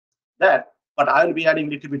that, but I will be adding a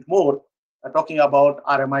little bit more, talking about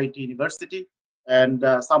RMIT University and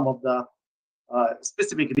some of the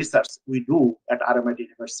specific research we do at RMIT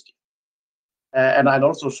University. And I'll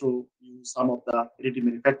also show you some of the additive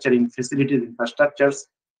manufacturing facilities, infrastructures,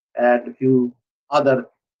 and a few other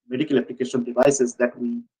medical application devices that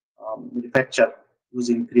we manufacture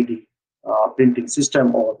using 3D printing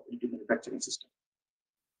system or additive manufacturing system.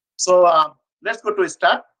 So let's go to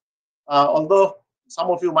start. Although some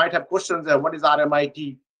of you might have questions, what is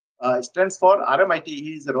RMIT stands for? RMIT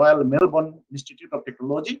is the Royal Melbourne Institute of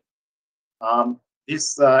Technology.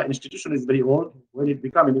 This institution is very old. When it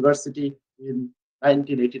became university in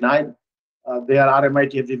 1989, their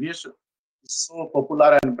RMIT abbreviation is so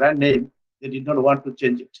popular and brand name, they did not want to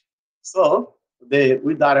change it. So with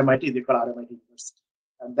the RMIT, they call RMIT University,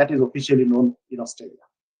 and that is officially known in Australia.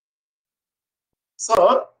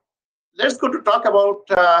 So let's go to talk about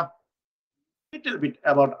a little bit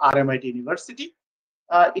about RMIT University.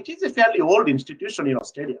 It is a fairly old institution in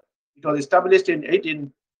Australia. It was established in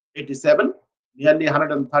 1887, nearly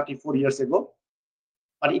 134 years ago.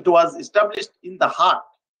 But it was established in the heart,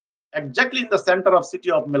 exactly in the center of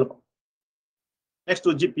city of Melbourne, next to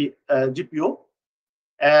GPO.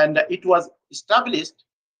 And it was established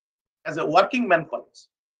as a working man college.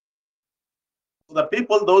 So the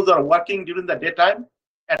people, those who are working during the daytime,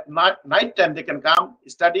 at night time, they can come,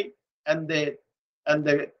 study, and they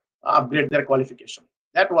upgrade their qualification.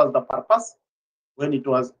 That was the purpose when it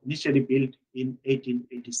was initially built in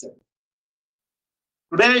 1887.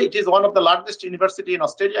 Today, it is one of the largest universities in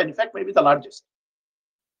Australia. In fact, maybe the largest.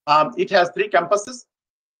 It has 3 campuses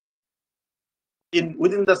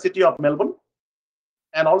within the city of Melbourne,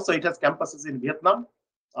 and also it has campuses in Vietnam.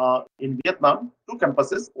 In Vietnam, 2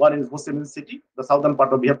 campuses. One is Ho Chi Minh City, the southern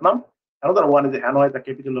part of Vietnam. Another one is Hanoi, the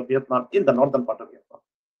capital of Vietnam, in the northern part of Vietnam.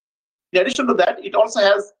 In addition to that, it also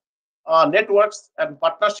has networks and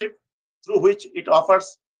partnership through which it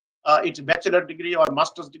offers its bachelor degree or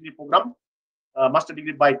master's degree program. Master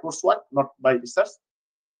degree by coursework, not by research,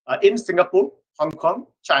 in Singapore, Hong Kong,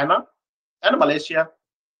 China, and Malaysia,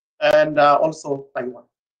 and also Taiwan.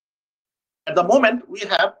 At the moment, we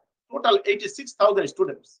have total 86,000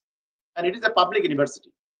 students, and it is a public university.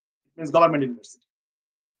 It means government university.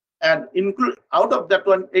 And out of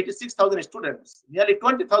that 86,000 students, nearly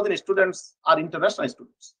 20,000 students are international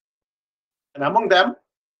students. And among them,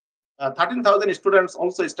 13,000 students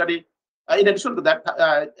also study, in addition to that,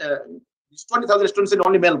 20,000 students in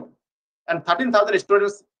only Melbourne, and 13,000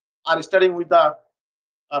 students are studying with the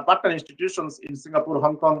partner institutions in Singapore,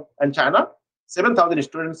 Hong Kong, and China, 7,000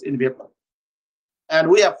 students in Vietnam. And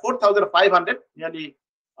we have 4,500, nearly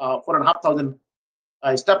 4,500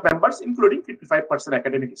 staff members, including 55%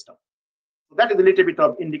 academic staff. So that is a little bit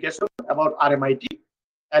of indication about RMIT.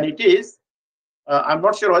 And it is, I'm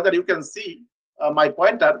not sure whether you can see my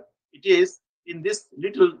pointer, it is in this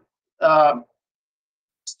little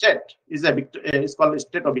state is called the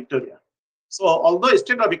state of Victoria. So although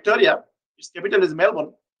state of Victoria, its capital is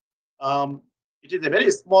Melbourne, it is a very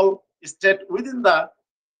small state within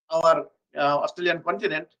our Australian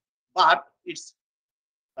continent, but its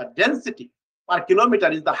density per kilometer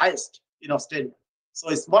is the highest in Australia. So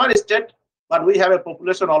a smaller state, but we have a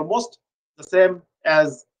population almost the same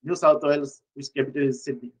as New South Wales, which capital is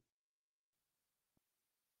Sydney.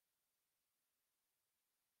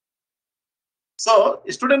 So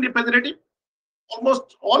student representative,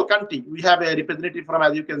 almost all country, we have a representative from,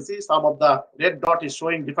 as you can see, some of the red dot is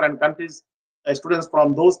showing different countries. Students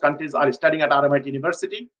from those countries are studying at RMIT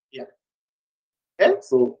University here. Okay,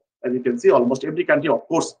 so as you can see, almost every country, of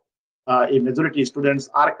course, a majority students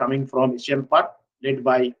are coming from Asian part, led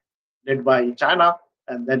by China,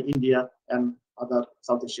 and then India and other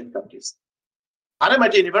South Asian countries.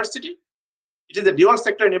 RMIT University, it is a dual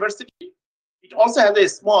sector university. It also has a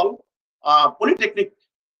small polytechnic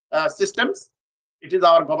systems. It is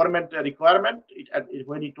our government requirement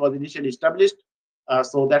when it was initially established.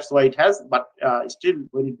 So that's why it has, but still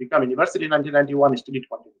when it became university in 1991, still it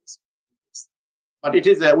continues. But it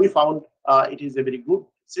is, we found it is a very good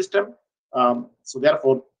system. So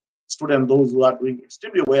therefore, students, those who are doing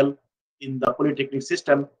extremely well in the polytechnic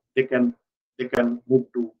system, they can move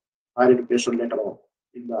to higher education later on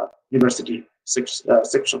in the university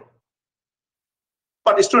section.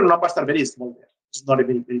 But student numbers are very small there. It's not a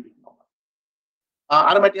very, very big number.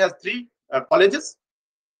 RMIT has 3 colleges,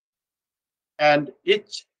 and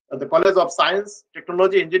each the College of Science,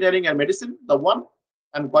 Technology, Engineering, and Medicine, the one,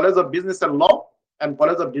 and College of Business and Law, and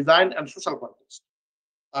College of Design and Social Context.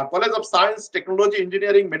 College of Science, Technology,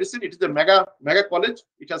 Engineering, Medicine, it is a mega college.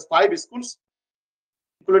 It has 5 schools,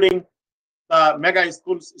 including the mega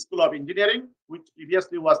schools, School of Engineering, which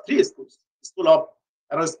previously was 3 schools: School of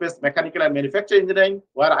Aerospace, Mechanical and Manufacturing Engineering,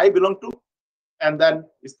 where I belong to, and then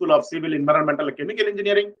School of Civil, Environmental and Chemical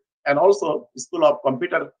Engineering, and also School of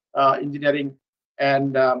Computer Engineering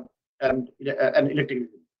and Electrical Engineering.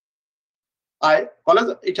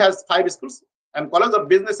 College, it has 5 schools, and College of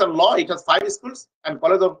Business and Law, it has 5 schools, and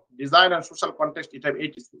College of Design and Social Context, it has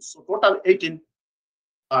 8 schools. So total 18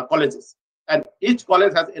 colleges, and each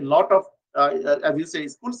college has a lot of, as you say,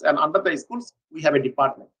 schools, and under the schools we have a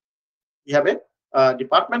department. We have a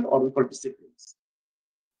department, or we call disciplines.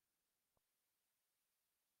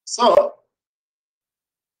 So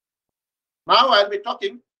now I'll be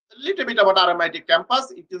talking a little bit about RMIT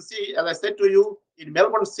campus. You can see, as I said to you, in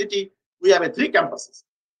Melbourne City, we have 3 campuses.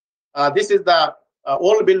 This is the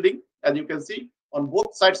old building, as you can see, on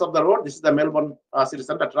both sides of the road. This is the Melbourne City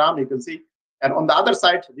Centre tram, you can see. And on the other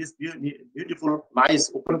side, this beautiful,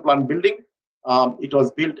 nice open plan building. It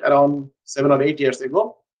was built around 7 or 8 years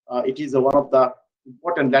ago. It is one of the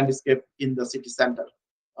important landscape in the city center.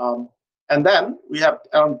 And then we have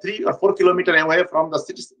around 3 or 4 kilometers away from the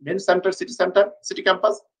main city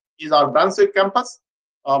campus is our Brunswick campus.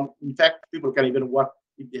 In fact, people can even walk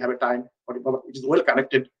if they have a time, but it is well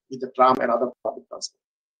connected with the tram and other public transport.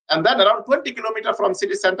 And then around 20 kilometers from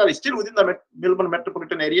city center, still within the Melbourne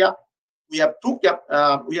metropolitan area, we have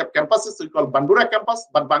campuses we call Bandura campus,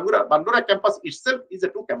 but Bandura campus itself is a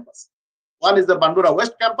 2 campus. One is the Bandura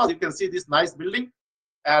West campus. You can see this nice building,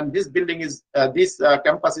 and this building is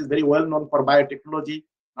campus is very well known for biotechnology,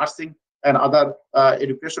 nursing, and other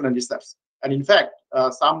education and research. And in fact,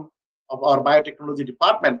 some of our biotechnology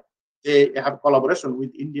department, they have collaboration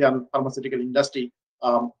with Indian pharmaceutical industry,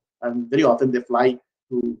 and very often they fly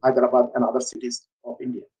to Hyderabad and other cities of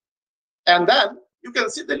India. And then you can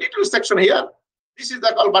see the little section here. This is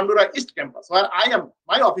the called Bandura East campus, where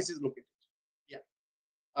my office is located.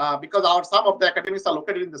 Because some of the academics are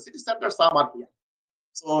located in the city center, some are here.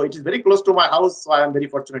 So it is very close to my house, so I am very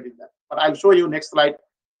fortunate in that. But I'll show you next slide.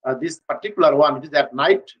 This particular one, it is at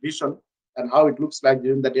night vision and how it looks like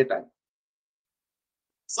during the daytime.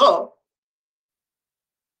 So,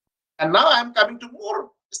 and now I'm coming to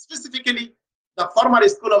more specifically the former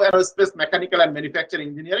School of Aerospace, Mechanical and Manufacturing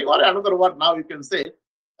Engineering, or another word now you can say,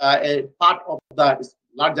 a part of the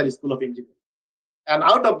larger School of Engineering. And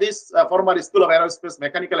out of this former School of Aerospace,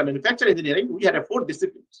 Mechanical and Manufacturing Engineering, we had 4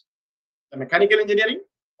 disciplines: the mechanical engineering,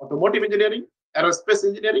 automotive engineering, aerospace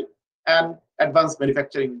engineering, and advanced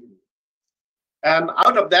manufacturing engineering. And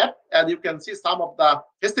out of that, as you can see, some of the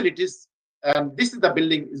facilities, and this is the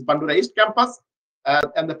building, is Bandura East campus.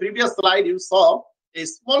 And the previous slide, you saw a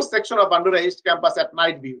small section of Bandura East campus at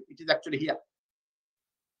night view. It is actually here.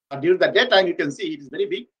 But during the daytime, you can see it is very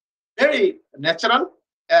big, very natural,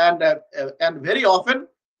 and very often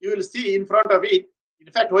you will see in front of it.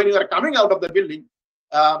 In fact, when you are coming out of the building,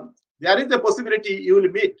 there is a possibility you will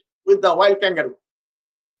meet with the wild kangaroo.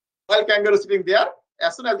 Wild kangaroo sitting there.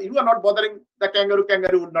 As soon as you are not bothering the kangaroo,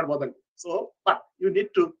 kangaroo would not bother you. So, but you need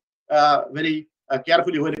to very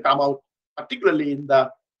carefully when you come out, particularly in the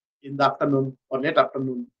afternoon or late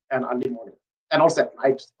afternoon and early morning, and also at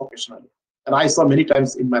night occasionally. And I saw many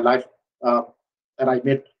times in my life, and I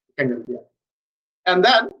met kangaroo there. And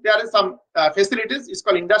then there is some facilities. It's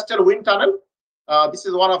called Industrial Wind Tunnel. This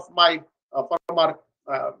is one of my former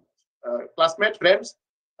classmate friends.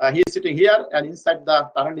 He is sitting here, and inside the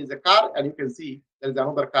tunnel is a car, and you can see there is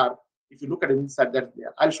another car. If you look at it inside, that's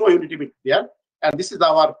there. I'll show you a little bit there. And this is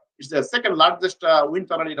it's the second largest wind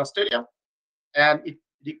tunnel in Australia, and it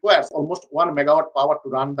requires almost 1 megawatt power to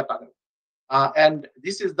run the tunnel. And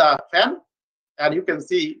this is the fan, and you can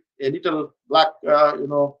see a little black,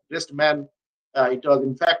 dressed man. It was,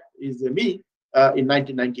 in fact, is me in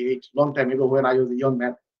 1998, long time ago when I was a young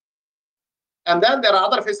man. And then there are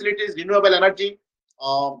other facilities: renewable energy,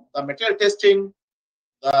 the material testing,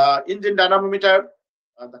 the engine dynamometer,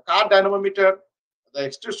 the car dynamometer, the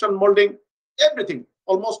extrusion molding, everything.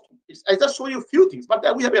 Almost, I just show you a few things, but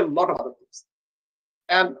then we have a lot of other things.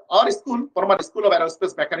 And our school, former School of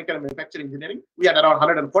Aerospace, Mechanical and Manufacturing Engineering, we had around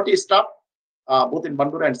 140 staff, both in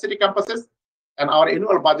Bandura and city campuses. And our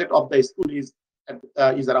annual budget of the school is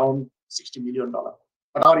around $60 million.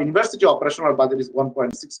 But our university operational budget is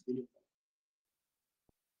 $1.6 billion.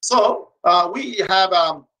 So we have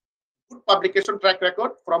a good publication track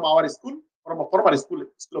record from our school, from a former School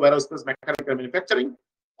of Aerospace, Mechanical and Manufacturing.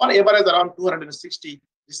 On average, around 260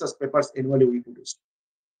 research papers annually we produce.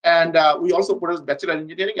 And we also produce bachelor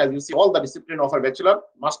engineering. As you see, all the discipline of our bachelor,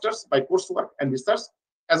 masters by coursework and research,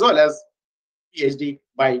 as well as PhD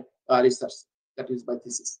by research, that is by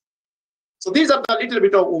thesis. So these are a little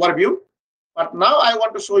bit of overview. But now I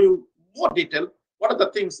want to show you more detail what are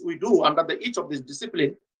the things we do under each of these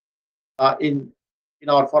discipline in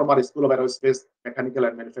our former School of Aerospace, Mechanical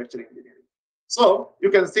and Manufacturing Engineering. So you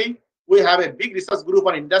can see we have a big research group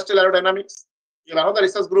on industrial aerodynamics. We have another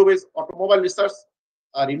research group is automobile research,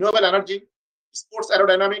 renewable energy, sports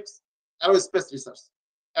aerodynamics, aerospace research.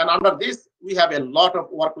 And under this, we have a lot of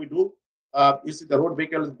work we do. You see the road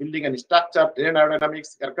vehicles, building and structure, terrain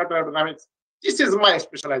aerodynamics, aircraft aerodynamics. This is my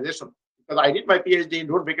specialization because I did my PhD in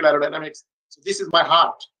road vehicle aerodynamics. So this is my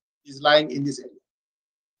heart is lying in this area.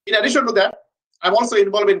 In addition to that, I'm also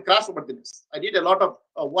involved in crashworthiness. I did a lot of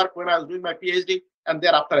work when I was doing my PhD and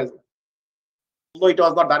thereafter as well, although it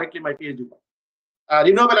was not directly my PhD work.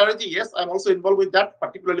 Renewable energy, yes, I'm also involved with that,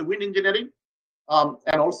 particularly wind engineering,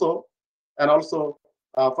 and also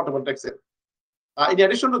photovoltaic cell. In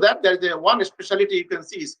addition to that, there is one specialty you can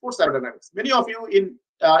see, sports aerodynamics. Many of you in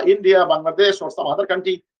India, Bangladesh, or some other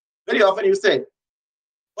country, very often you say,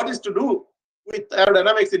 what is to do with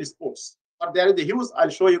aerodynamics in sports? But there is a huge, I'll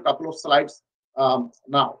show you a couple of slides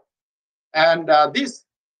now. And this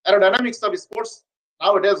aerodynamics of sports,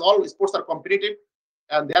 nowadays all sports are competitive,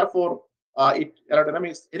 and therefore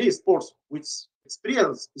aerodynamics, any sports which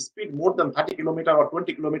experience speed more than 30 kilometers or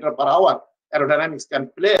 20 kilometers per hour, aerodynamics can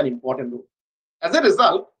play an important role. As a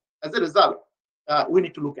result, we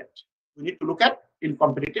need to look at in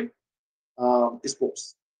competitive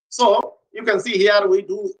sports. So you can see here we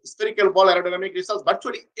do spherical ball aerodynamic research.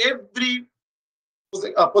 Virtually every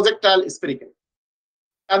projectile is spherical.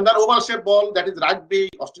 And then oval shaped ball, that is rugby,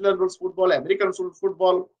 Australian rules football, American rules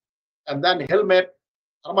football, and then helmet,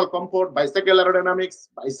 thermal comfort, bicycle aerodynamics,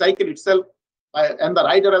 bicycle itself, and the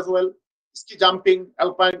rider as well, ski jumping,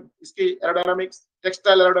 alpine ski aerodynamics,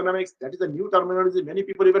 textile aerodynamics. That is a new terminology. Many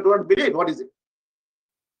people even don't believe what is it.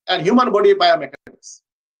 And human body biomechanics.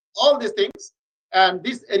 All these things. And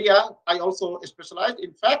this area I also specialized.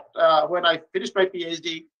 In fact, when I finished my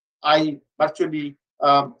PhD, I virtually,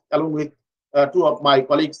 along with two of my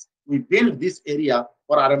colleagues, we built this area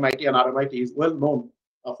for RMIT, and RMIT is well known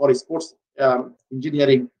for sports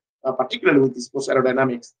engineering, particularly with sports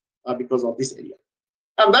aerodynamics, because of this area.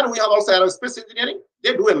 And then we have also aerospace engineering.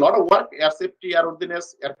 They do a lot of work: air safety,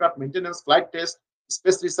 airworthiness, aircraft maintenance, flight test,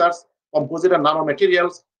 space research, composite and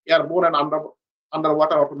nanomaterials, airborne and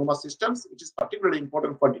underwater autonomous systems, which is particularly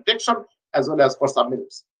important for detection as well as for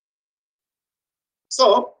submarines.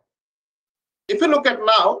 So if you look at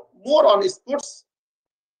now more on sports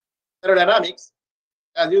aerodynamics,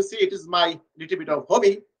 as you see, it is my little bit of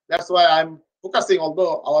hobby. That's why I'm focusing,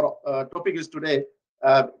 although our topic is today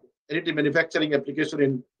additive manufacturing application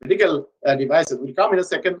in medical devices. We'll come in a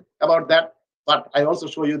second about that, but I also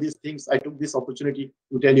show you these things. I took this opportunity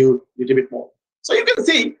to tell you a little bit more. So you can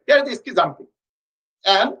see here is ski jumping,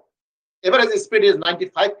 and average speed is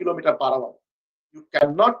 95 kilometers per hour. You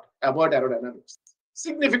cannot avoid aerodynamics.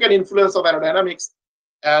 Significant influence of aerodynamics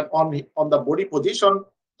and on the body position,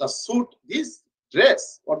 the suit, this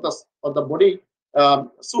dress or the body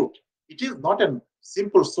suit. It is not a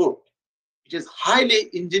simple suit. It is highly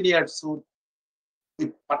engineered suit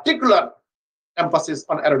with particular emphasis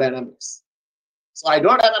on aerodynamics. So I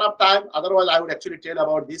don't have enough time. Otherwise, I would actually tell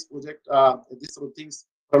about this project, these sort of things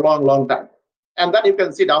for a long, long time. And then you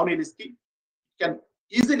can see downhill ski can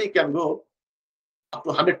easily go up to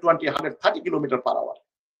 120, 130 kilometers per hour.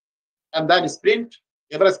 And then sprint,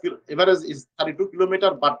 average is 32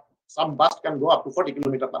 kilometers, but some burst can go up to 40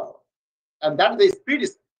 kilometers per hour. And that the speed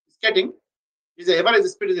is skating is the average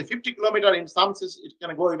speed is 50 kilometers. In some it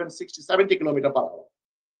can go even 60, 70 kilometers per hour.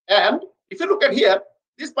 And if you look at here,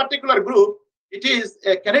 this particular group, it is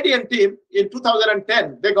a Canadian team in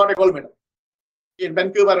 2010. They got a gold medal in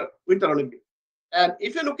Vancouver Winter Olympics. And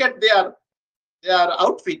if you look at their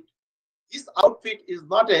outfit, this outfit is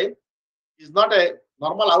not a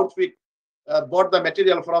normal outfit. Bought the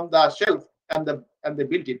material from the shelf and they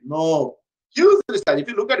built it. No, huge research. If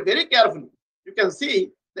you look at it very carefully, you can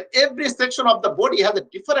see that every section of the body has a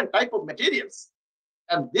different type of materials,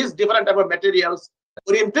 and this different type of materials,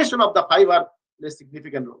 orientation of the fiber plays a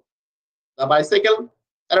significant role. The bicycle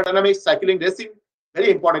aerodynamics, cycling racing,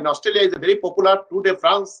 very important. In Australia is a very popular Tour de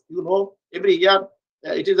France. You know, every year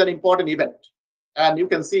it is an important event, and you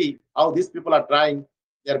can see how these people are trying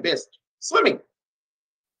their best. Swimming.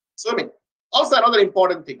 Also another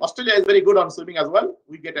important thing. Australia is very good on swimming as well.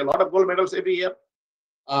 We get a lot of gold medals every year.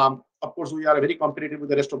 Of course, we are very competitive with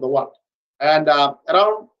the rest of the world. And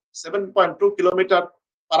around 7.2 kilometers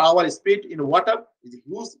per hour speed in water is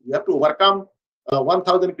huge. You have to overcome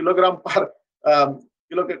 1,000 kilogram per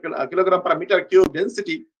meter cube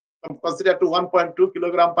density considered to 1.2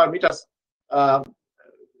 kilogram per meters per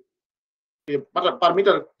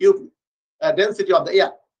meter cube density of the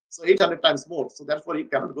air. So 800 times more. So therefore,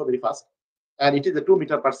 it cannot go very fast. And it is a 2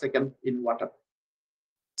 meters per second in water.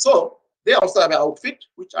 So they also have an outfit,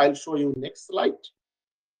 which I'll show you next slide.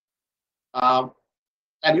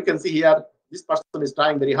 And you can see here, this person is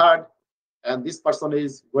trying very hard, and this person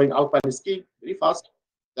is going alpine ski very fast.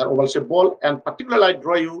 They're oval-shaped ball, and particularly I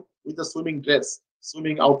draw you with the swimming dress,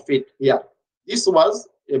 swimming outfit here. This was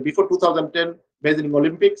before 2010 Beijing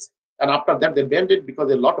Olympics, and after that they banned it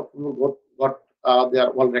because a lot of people got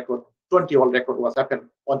their world record. 20 world record was happened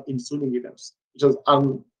in swimming events, which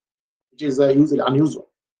is usually unusual.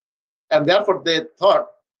 And therefore they thought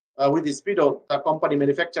with the Speedo, the company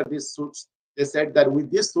manufactured these suits. They said that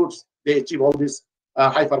with these suits they achieve all this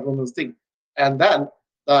high performance thing. And then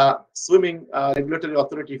the swimming regulatory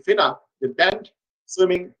authority FINA, they banned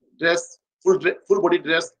swimming dress, full body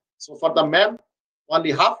dress. So for the men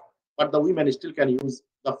only half, but the women still can use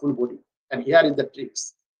the full body. And here is the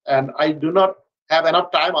tricks. And I do not have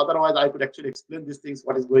enough time, otherwise I could actually explain these things,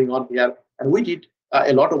 what is going on here. And we did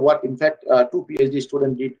a lot of work. In fact, 2 PhD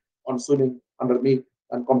students did on swimming under me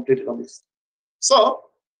and completed on this. So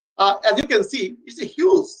as you can see, it's a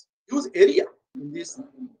huge area in this.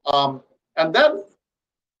 And then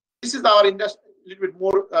this is our industry, a little bit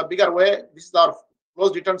more bigger way. This is our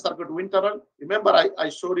closed return circuit wind tunnel. Remember, I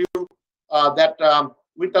showed you that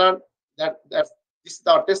wind tunnel, that this is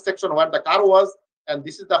our test section where the car was, and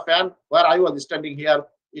this is the fan where I was standing here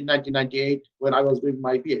in 1998 when I was doing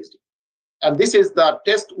my PhD. And this is the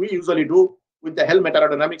test we usually do with the helmet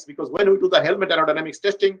aerodynamics, because when we do the helmet aerodynamics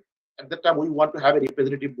testing, at that time we want to have a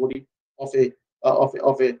representative body of a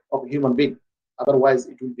human being. Otherwise,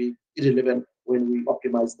 it will be irrelevant when we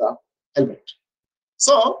optimize the helmet.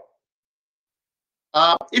 So,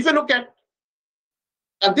 if you look at,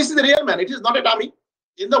 and this is a real man, it is not a dummy,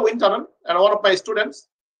 in the wind tunnel, and one of my students,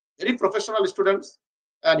 very professional students,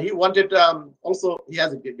 and he wanted also, he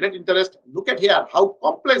has a great interest. Look at here how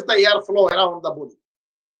complex the air flow around the body.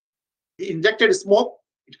 He injected smoke,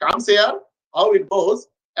 it comes here, how it goes,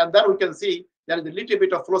 and then we can see there is a little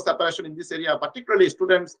bit of flow separation in this area, particularly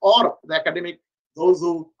students or the academic, those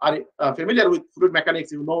who are familiar with fluid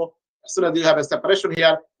mechanics. You know, as soon as you have a separation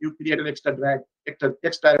here, you create an extra drag,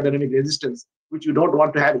 extra aerodynamic resistance, which you don't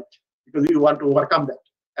want to have it, because you want to overcome that,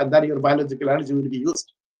 and then your biological energy will be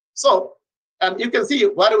used. So, and you can see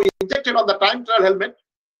where we injected on the time trial helmet,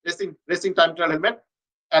 racing time trial helmet,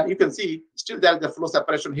 and you can see still there is the flow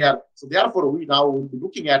separation here. So therefore, we now will be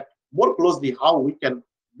looking at more closely how we can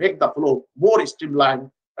make the flow more streamlined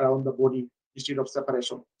around the body instead of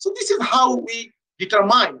separation. So this is how we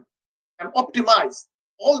determine and optimize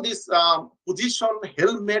all this position,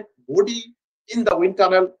 helmet, body in the wind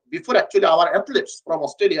tunnel before actually our athletes from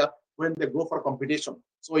Australia when they go for competition.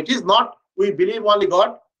 So it is not we believe only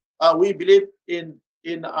God. We believe in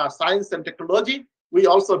science and technology. We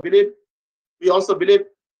also believe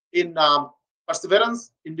in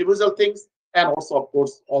perseverance, individual things, and also, of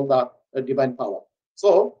course, all the divine power.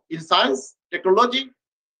 So in science, technology,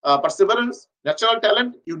 perseverance, natural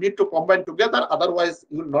talent, you need to combine together. Otherwise,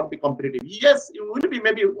 you will not be competitive. Yes, you will be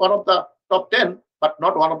maybe one of the top 10, but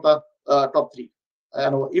not one of the top 3.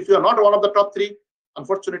 And if you are not one of the top 3,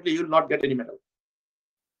 unfortunately, you will not get any medal.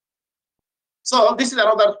 So this is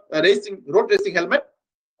another road racing helmet.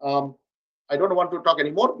 I don't want to talk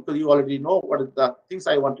anymore because you already know what is the things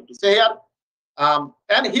I wanted to say here.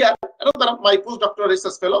 And here, another of my postdoctoral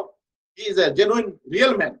research fellow, he is a genuine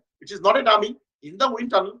real man, which is not a dummy, in the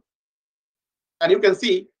wind tunnel. And you can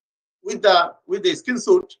see with the skin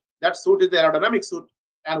suit, that suit is the aerodynamic suit,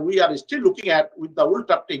 and we are still looking at with the wool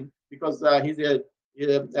tufting because it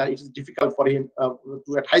is difficult for him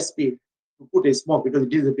to at high speed to put a smoke because it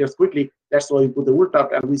disappears quickly. That's why we put the wool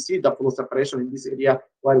tuft, and we see the flow separation in this area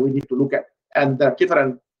where we need to look at, and the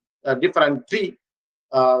different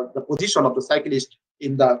the position of the cyclist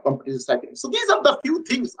in the competitive cycling. So these are the few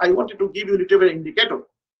things I wanted to give you a little bit indicator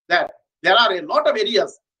that there are a lot of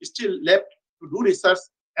areas still left to do research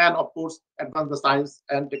and, of course, advance the science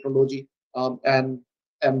and technology and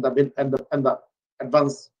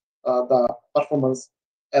advance the performance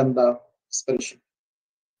and the inspiration.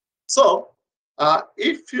 So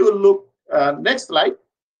if you look next slide,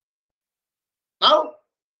 now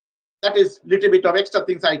that is little bit of extra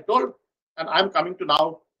things I told, and I'm coming to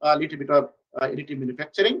now a little bit of additive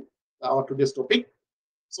manufacturing, our today's topic.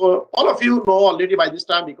 So all of you know already by this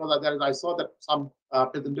time because I saw that some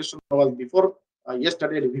presentation was before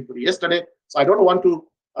yesterday. So I don't want to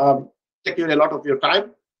take you a lot of your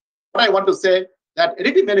time. But I want to say that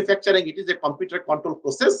additive manufacturing, it is a computer control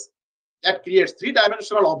process that creates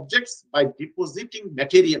 3-dimensional objects by depositing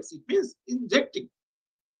materials. It means injecting,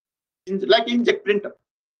 like inkjet printer.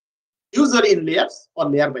 usually in layers or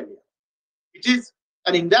layer by layer. It is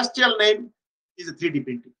an industrial name is a 3D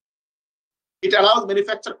printing. It allows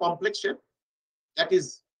manufacture complex shape, that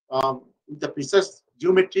is with the precise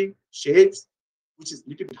geometry, shapes, which is a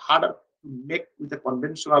little bit harder to make with a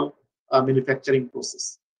conventional manufacturing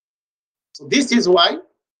process. So this is why,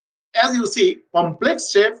 as you see,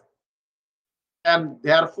 complex shape, and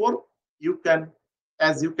therefore you can,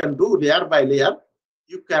 as you can do layer by layer,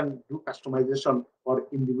 you can do customization for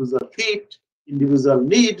individual fit, individual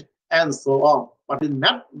need, and so on. But in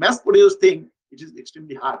mass-produced thing, it is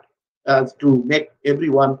extremely hard to make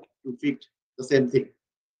everyone to fit the same thing.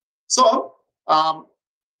 So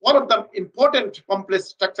one of the important complex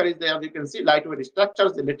structure is there. You can see lightweight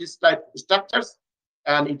structures, the lattice type structures,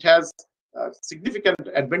 and it has significant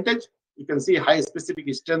advantage. You can see high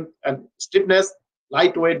specific strength and stiffness,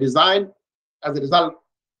 lightweight design. As a result,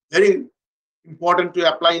 very important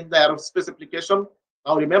to apply in the aerospace application.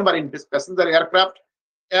 Now remember, in this passenger aircraft,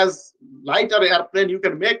 as lighter airplane you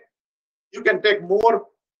can make, you can take more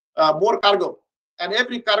cargo, and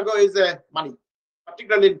every cargo is money.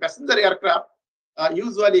 Particularly in passenger aircraft,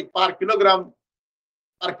 usually per kilogram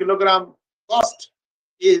cost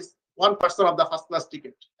is 1% of the first class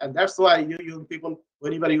ticket, and that's why you people,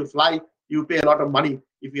 whenever you fly, you pay a lot of money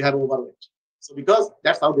if you have overweight. So because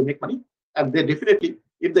that's how they make money, and they definitely,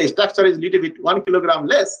 if the structure is little bit 1 kilogram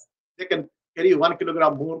less, they can carry 1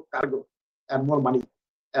 kilogram more cargo and more money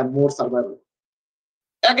and more survival.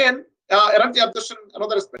 Again, energy absorption,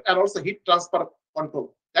 another aspect, and also heat transfer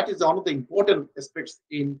control. That is one of the important aspects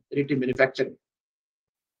in additive manufacturing.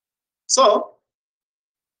 So,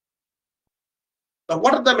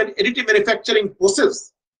 what are the additive manufacturing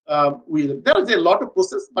process? There is a lot of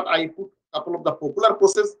process, but I put a couple of the popular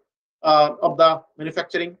process of the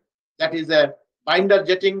manufacturing. That is a binder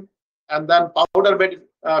jetting, and then powder bed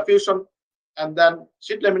fusion, and then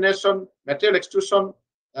sheet lamination, material extrusion,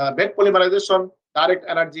 bed polymerization, direct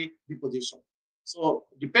energy deposition. So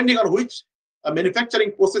depending on which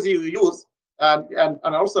manufacturing process you use, and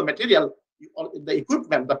also material, the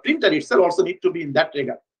equipment, the printer itself also need to be in that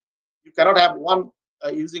regard. You cannot have one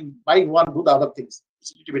buying one, do the other things.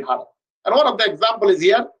 It's a little bit harder. And one of the example is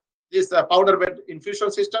here, this powder bed infusion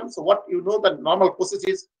system. So what you know, the normal process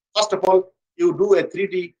is, first of all, you do a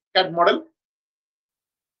 3D CAD model.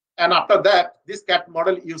 And after that, this CAD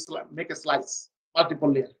model, you make a slice,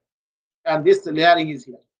 multiple layer. And this layering is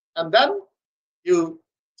here. And then you,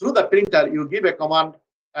 through the printer, you give a command,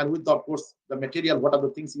 and with, of course, the material, what are the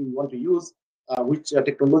things you want to use, which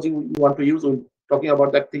technology you want to use. We're talking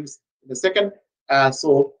about that things in a second.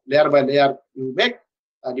 So layer by layer you make,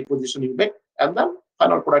 deposition you make, and then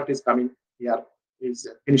final product is coming here, is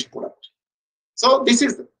a finished product. So this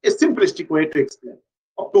is a simplistic way to explain.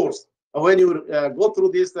 Of course, when you go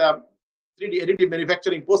through this 3D additive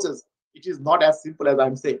manufacturing process, it is not as simple as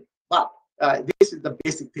I'm saying, but this is the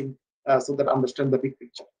basic thing so that understand the big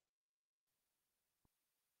picture.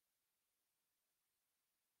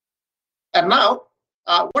 And now,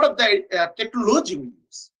 what are the technology we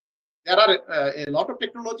use? There are a lot of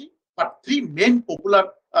technology, but three main popular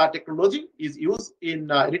technology is used in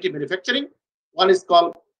additive manufacturing. One is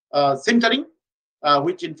called sintering,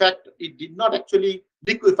 which in fact, it did not actually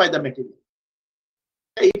liquefy the material.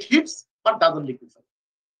 It heats, but doesn't liquefy.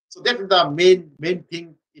 So that is the main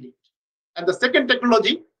thing in it. And the second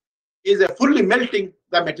technology is a fully melting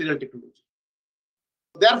the material technology.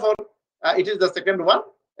 Therefore, it is the second one.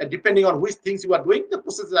 Depending on which things you are doing, the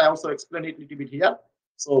process I also explained it a little bit here.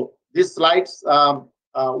 So these slides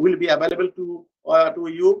will be available to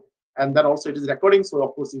you, and then also it is recording. So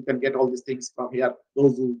of course you can get all these things from here.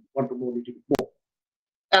 Those who want to know a little bit more.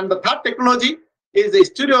 And the third technology is the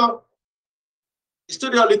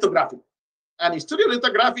stereolithography. And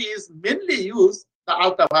stereolithography is mainly used the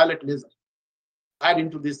ultraviolet laser add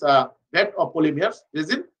into this bed of polymers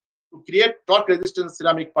resin to create torque-resistant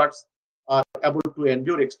ceramic parts are able to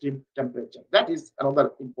endure extreme temperature. That is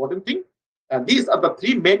another important thing. And these are the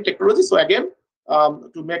three main technologies. So again,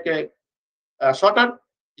 to make a shorter,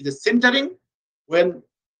 is a sintering. When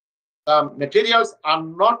materials are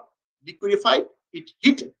not liquefied, it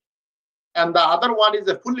heated. And the other one is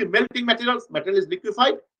a fully melting materials. Material is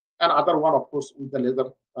liquefied. And other one, of course, with the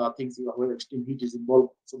laser things where extreme heat is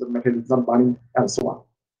involved, so the material is not burning and so on.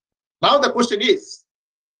 Now the question is,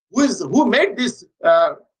 who made this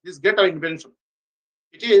this greater invention?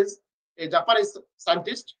 It is a Japanese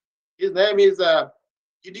scientist. His name is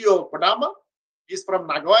Hideo Kodama. He's from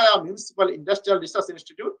Nagoya Municipal Industrial Research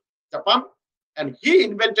Institute, Japan, and he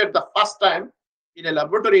invented the first time in a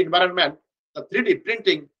laboratory environment the 3D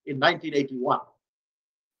printing in 1981.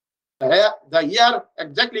 The year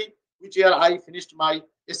exactly which year I finished my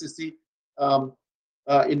SEC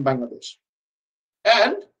in Bangladesh.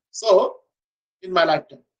 And so, in my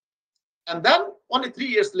lifetime. And then, only 3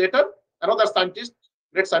 years later, another scientist,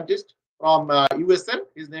 great scientist from USA,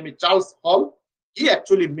 his name is Charles Hall, he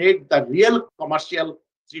actually made the real commercial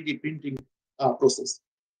 3D printing process.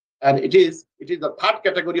 And it is the third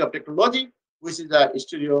category of technology, which is the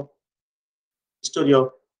stereo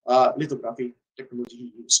lithography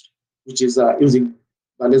technology used, which is using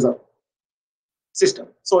the laser system.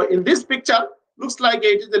 So in this picture, looks like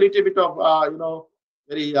it is a little bit of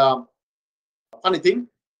very funny thing.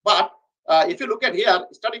 But if you look at here,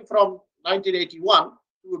 starting from 1981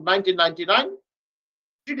 to 1999,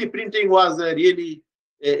 3D printing was really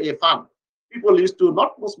a fun. People used to,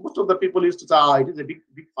 not most of the people used to say, it is a big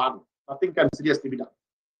fun. Nothing can seriously be done.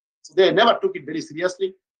 So they never took it very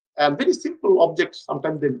seriously. And very simple objects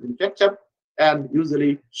sometimes they manufacture and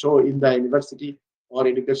usually show in the university or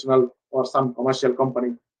educational or some commercial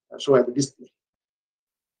company show at the display.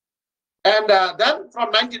 And then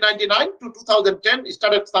from 1999 to 2010, it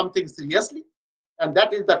started something seriously. And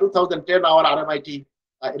that is the 2010, our RMIT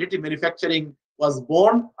Additive Manufacturing was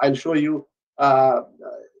born. I'll show you a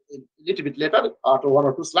little bit later, after 1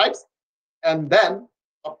 or 2 slides. And then,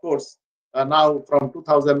 of course, now from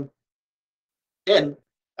 2010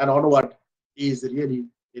 and onward is really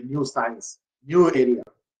a new science, new area,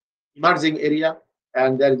 emerging area,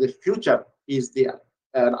 and there is a future is there.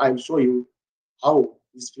 And I'll show you how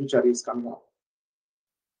this future is coming up.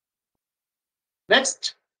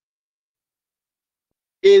 Next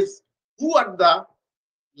is who are the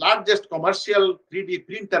largest commercial 3D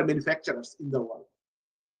printer manufacturers in the world.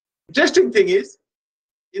 Interesting thing is,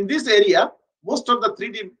 in this area, most of the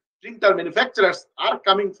 3D printer manufacturers are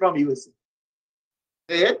coming from USA.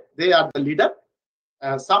 They are the leader.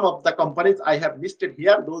 Some of the companies I have listed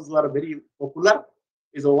here, those who are very popular,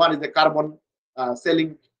 one is the Carbon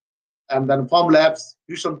Selling, and then Formlabs,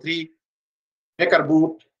 Fusion 3,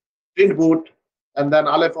 MakerBoot, PrintBoot, and then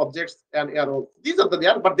Aleph Objects and Aero. These are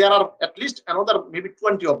there, but there are at least another maybe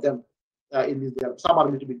 20 of them in this there. Some are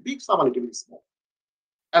a little bit big, some are a little bit small.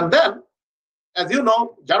 And then, as you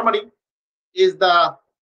know, Germany is the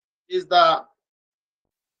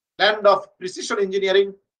land of precision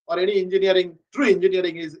engineering, or any engineering, true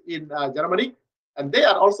engineering is in Germany, and they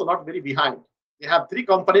are also not very behind. They have 3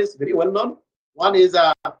 companies very well known. One is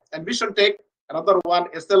Ambition Tech, another one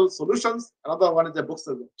SL Solutions, another one is the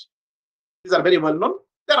Buxelwit. These are very well known.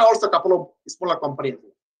 There are also a couple of smaller companies.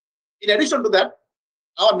 In addition to that,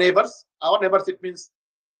 our neighbors, it means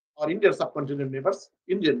our Indian subcontinent neighbors,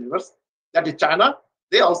 that is China.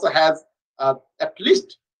 They also have at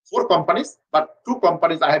least 4 companies, but 2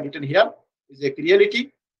 companies I have written here is a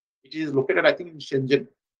Creality. It is located, I think, in Shenzhen,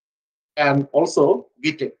 and also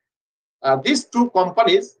VTech. These 2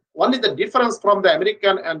 companies, only the difference from the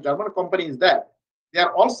American and German company is that they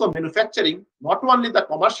are also manufacturing not only the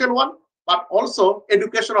commercial one, but also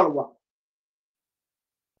educational one.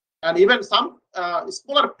 And even some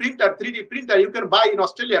smaller printer, 3D printer, you can buy in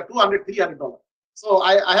Australia, $200, $300. So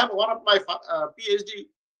I have one of my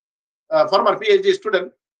former PhD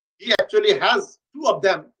student. He actually has 2 of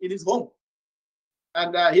them in his home,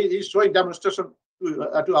 and he's showing demonstration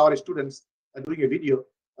to our students and doing a video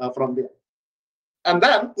from there. And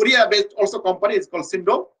then Korea-based also company is called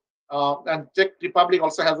Sindo, and Czech Republic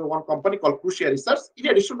also has one company called Crucia Research. In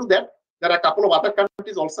addition to that, there are a couple of other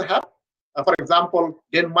countries also have. For example,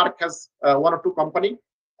 Denmark has 1 or 2 company.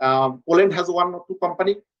 Poland has 1 or 2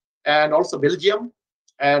 company, and also Belgium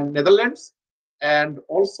and Netherlands, and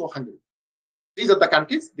also Hungary. These are the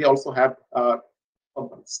countries. They also have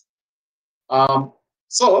companies. But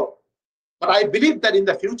I believe that in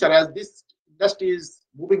the future, as this industry is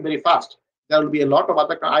moving very fast, there will be a lot of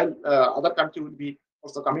other countries will be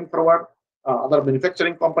also coming forward, other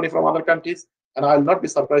manufacturing company from other countries, and I will not be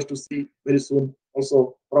surprised to see very soon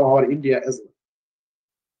also from our India as well.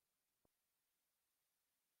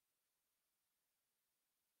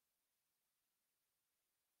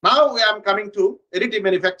 Now we are coming to additive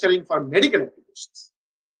manufacturing for medical applications.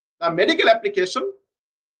 The medical application,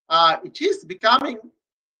 it is becoming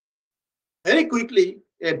very quickly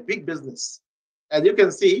a big business. As you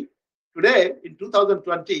can see, today in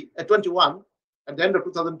 2021, at the end of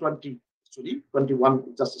 2020, actually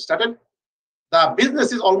 21 just started, the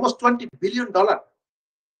business is almost $20 billion.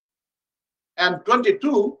 And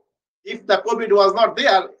 22, if the COVID was not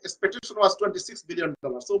there, expectation was $26 billion.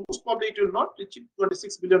 So most probably it will not reach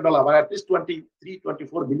 $26 billion, but at least $23,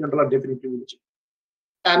 $24 billion definitely will reach.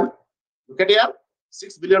 And look at here,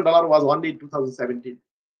 $6 billion was only in 2017.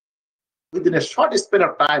 Within a short span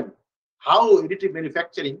of time, how additive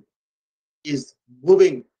manufacturing is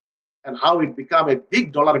moving and how it became a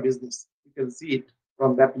big dollar business. You can see it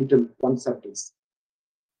from that little one sentence.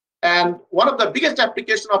 And one of the biggest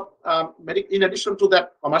application of in addition to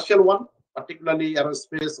that commercial one, particularly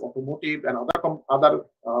aerospace, automotive, and other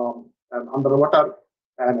and underwater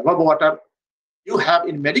and above water, you have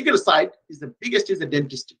in medical side is the biggest is the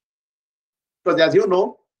dentistry. Because as you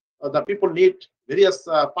know, the people need various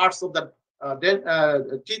parts of the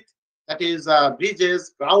teeth, that is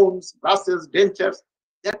bridges, crowns, brushes, dentures,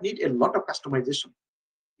 that need a lot of customization,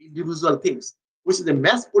 individual things, which is a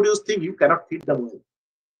mass-produced thing, you cannot fit them well.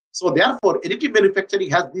 So therefore, additive manufacturing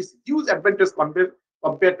has this huge advantage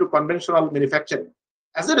compared to conventional manufacturing.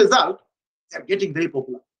 As a result, they are getting very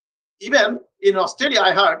popular. Even in Australia,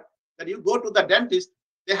 I heard that you go to the dentist,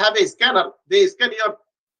 they have a scanner, they scan your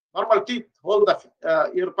normal teeth, hold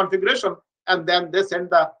the your configuration, and then they send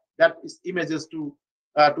that images to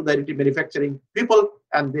the additive manufacturing people,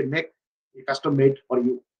 and they make a custom made for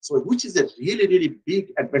you. So, which is a really, really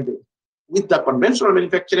big advantage. With the conventional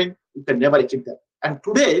manufacturing, you can never achieve that. And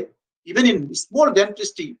today, even in small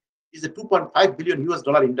dentistry, is a 2.5 billion US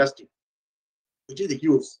dollar industry, which is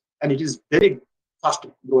huge, and it is very fast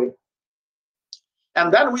growing.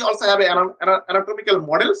 And then we also have anatomical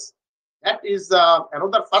models. That is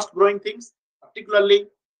another fast growing things, particularly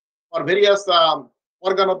for various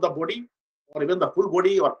organ of the body, or even the full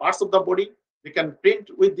body or parts of the body. We can print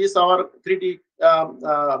with this our 3D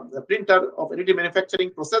printer of additive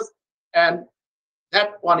manufacturing process, and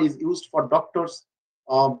that one is used for doctors,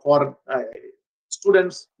 for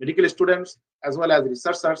students, medical students, as well as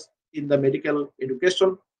researchers in the medical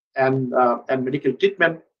education and medical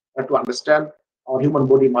treatment, to understand our human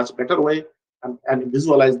body much better way and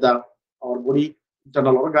visualize our body,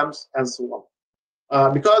 internal organs, and so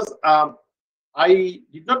on. Because I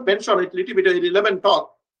did not mention it a little bit in the 11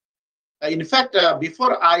 talk. In fact,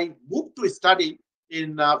 before I moved to study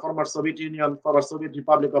in former Soviet Union, former Soviet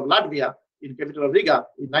Republic of Latvia, in capital of Riga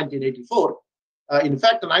in 1984, in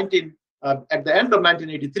fact, at the end of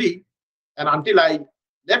 1983, and until I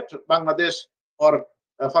left Bangladesh or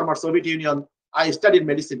former Soviet Union, I studied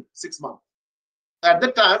medicine 6 months. At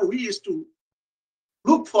that time, we used to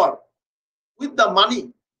look for, with the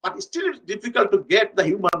money, but still it's difficult to get the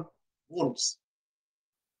human bones.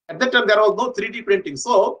 At that time, there was no 3D printing.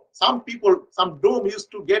 So some people, some dome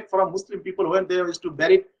used to get from Muslim people when they used to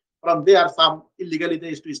bury it. From there, some illegally they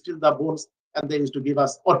used to steal the bones, and they used to give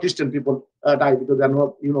us, or Christian people die because they are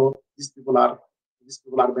not, these people are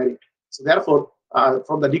buried. So therefore,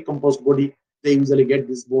 from the decomposed body, they usually get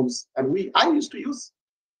these bones, and I used to use.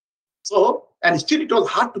 So, and still it was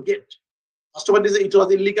hard to get. First of all, it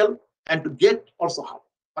was illegal, and to get also hard.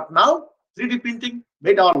 But now 3D printing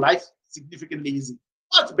made our life significantly easy,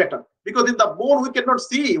 much better, because in the bone we cannot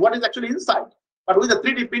see what is actually inside. But with the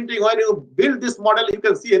 3D printing, when you build this model, you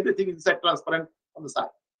can see everything inside transparent on the side.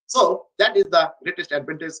 So that is the greatest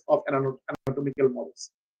advantage of anatomical models.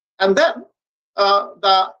 And then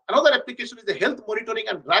another application is the health monitoring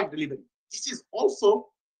and drug delivery. This is also,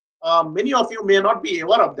 many of you may not be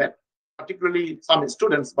aware of that, particularly some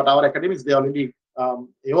students, but our academics, they are already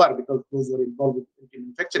aware, because those who are involved with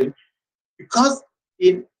manufacturing. Because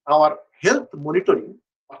in our health monitoring,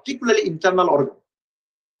 particularly internal organ,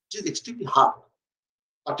 which is extremely hard,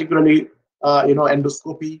 particularly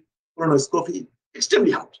endoscopy, colonoscopy,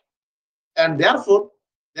 extremely hard. And therefore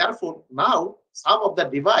now some of the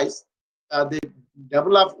device they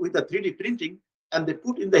develop with the 3D printing, and they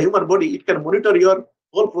put in the human body. It can monitor your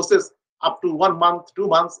whole process up to 1 month, 2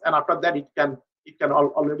 months, and after that it can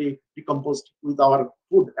already decompose with our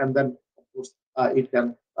food, and then of course it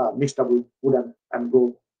can mix up with food and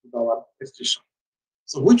go with our excretion.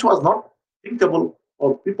 So which was not thinkable,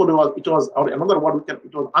 or people it was or another word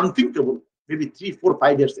it was unthinkable maybe 3, 4,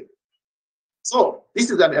 5 years ago. So this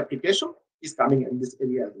is an application is coming in this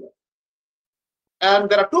area as well. And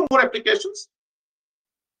there are 2 more applications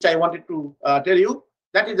which I wanted to tell you.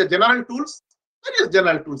 That is the general tools. That is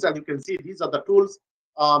general tools. As you can see, these are the tools.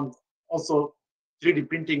 Also, 3D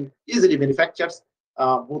printing easily manufactures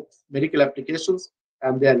both medical applications,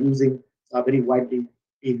 and they are using very widely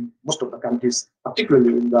in most of the countries,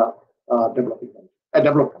 particularly in the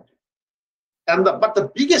developed countries. And but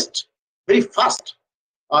the biggest, very fast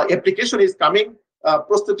application is coming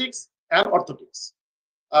prosthetics and orthotics.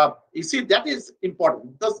 You see, that is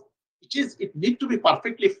important, because it needs to be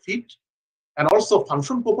perfectly fit, and also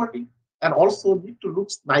function properly, and also need to look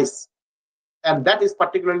nice. And that is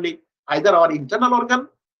particularly either our internal organ,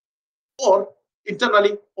 or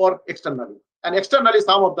internally or externally. And externally,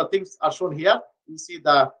 some of the things are shown here. You see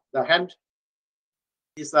the hand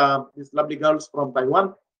is these lovely girls from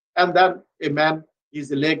Taiwan, and then a man,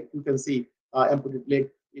 his leg, you can see amputated leg.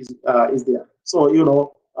 is there.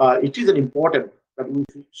 So it is an important that we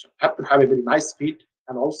have to have a very nice fit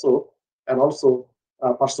and also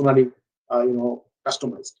personally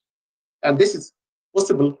customized, and this is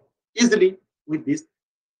possible easily with this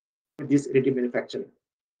additive manufacturing.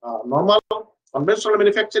 Normal conventional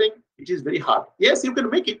manufacturing, it is very hard. Yes, you can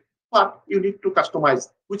make it, but you need to customize,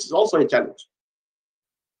 which is also a challenge.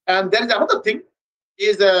 And there is another thing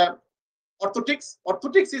is orthotics.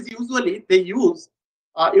 Orthotics is usually they use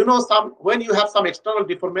when you have some external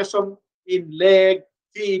deformation in leg,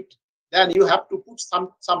 feet, then you have to put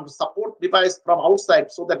some support device from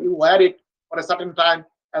outside so that you wear it for a certain time,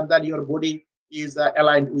 and then your body is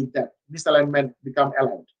aligned with that. Misalignment become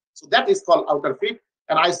aligned. So that is called outer feet.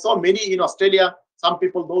 And I saw many in Australia, some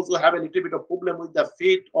people, those who have a little bit of problem with the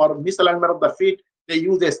feet or misalignment of the feet, they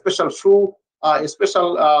use a special shoe, a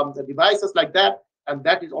special devices like that, and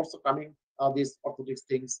that is also coming these orthotics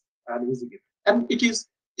things and using it. And it is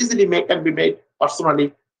easily can be made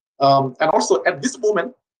personally. And also at this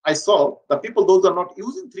moment, I saw the people, those are not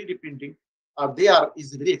using 3D printing,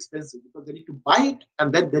 is very expensive because they need to buy it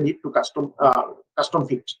and then they need to custom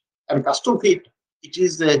fit. And custom fit, it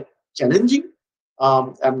is challenging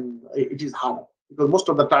and it is harder because most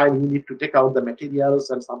of the time you need to take out the materials,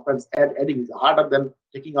 and sometimes adding is harder than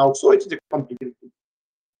taking out. So it is a complicated thing.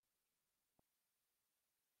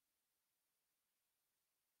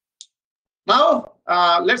 Now,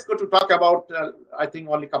 let's go to talk about, I think,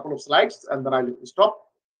 only a couple of slides, and then I'll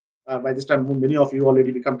stop. By this time, many of you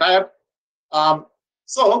already become tired.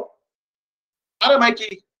 So,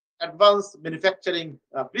 RMIT Advanced Manufacturing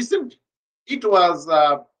Precinct, it was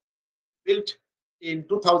built in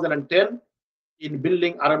 2010 in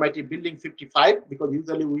building RMIT Building 55, because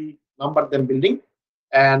usually we number them building,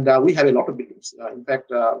 and we have a lot of buildings. In fact,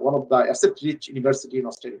 one of the asset-rich university in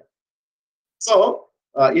Australia. So,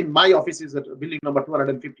 in my office is at building number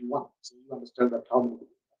 251. So you understand that how many.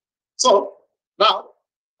 So now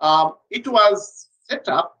it was set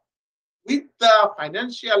up with the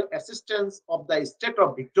financial assistance of the state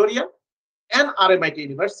of Victoria and RMIT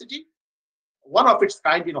University, one of its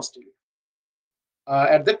kind in Australia.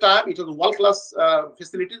 At that time, it was world-class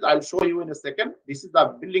facilities. I'll show you in a second. This is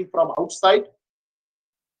the building from outside,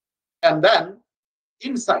 and then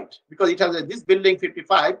inside, because it has this building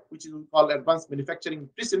 55, which is called Advanced Manufacturing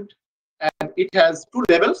Precinct, and it has two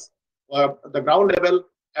levels, the ground level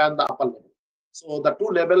and the upper level. So the two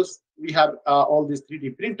levels, we have all these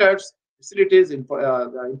 3D printers, facilities, the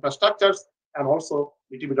infrastructures, and also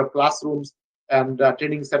a little bit of classrooms and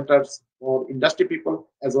training centers for industry people,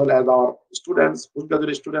 as well as our students,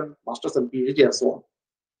 postgraduate students, masters and PhD, and so on.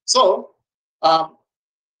 So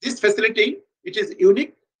this facility, it is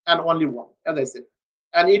unique and only one, as I said.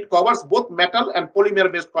 And it covers both metal and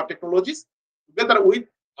polymer-based technologies, together with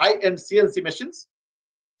high-end CNC machines,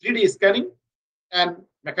 3D scanning, and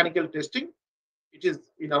mechanical testing. It is,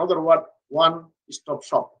 in another word, one-stop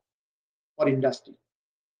shop for industry.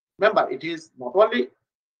 Remember, it is not only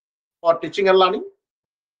for teaching and learning,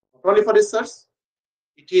 not only for research,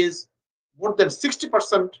 it is more than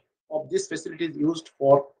 60% of this facility is used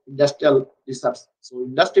for industrial research. So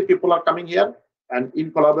industry people are coming here, and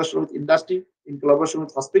in collaboration with industry, in collaboration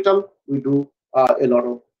with hospital, we do a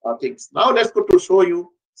lot of things. Now let's go to show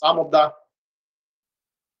you some of the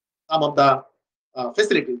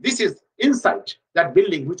facilities. This is inside that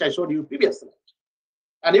building which I showed you previously,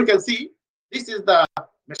 and you can see this is the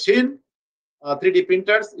machine. 3D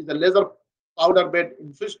printers is the laser powder bed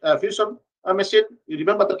fusion machine. You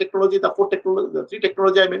remember the technology, the three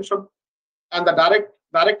technology I mentioned, and the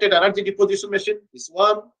directed energy deposition machine, this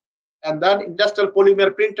one, and then industrial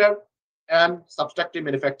polymer printer and subtractive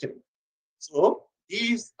manufacturing. So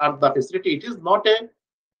these are the facility. It is not a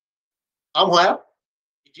somewhere.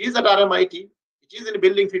 It is at RMIT. It is in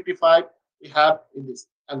building 55. We have in this,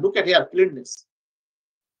 and look at here, cleanness.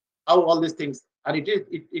 How all these things, and it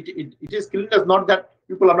is cleanness. Not that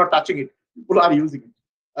people are not touching it. People are using it.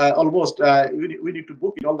 Almost we need to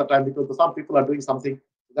book it all the time because some people are doing something.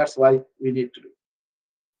 That's why we need to do.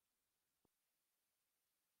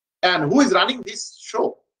 And who is running this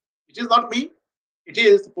show? It is not me. It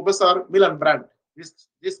is Professor Milan Brandt.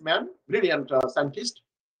 This man, brilliant scientist,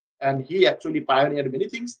 and he actually pioneered many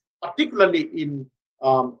things, particularly in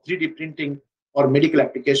 3D printing or medical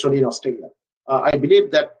application in Australia. I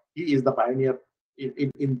believe that he is the pioneer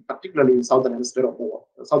in particularly in southern hemisphere of the world,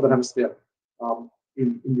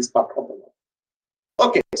 in this part of the world.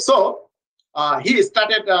 Okay, so he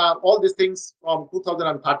started all these things from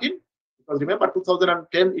 2013, because remember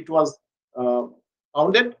 2010 it was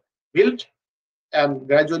founded, built, and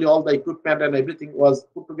gradually all the equipment and everything was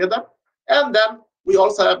put together. And then we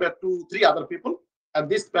also have 2-3 other people. And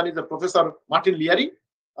this man is a Professor Martin Leary,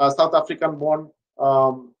 South African-born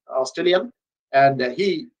Australian, and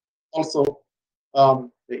he also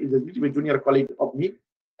is a little bit junior colleague of me.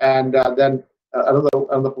 And then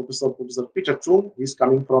another professor, Professor Peter Chung, he's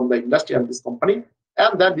coming from the industry and this company.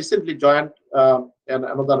 And then recently joined and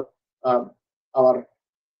another our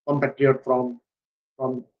compatriot from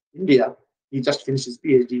India. He just finished his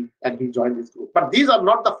PhD and he joined this group. But these are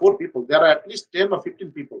not the 4 people. There are at least 10 or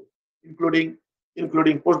 15 people, including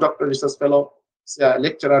postdoctoral research fellow,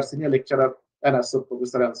 lecturer, senior lecturer, and associate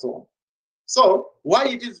professor, and so on. So why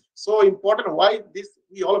it is so important? Why this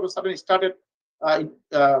we all of a sudden started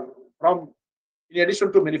from, in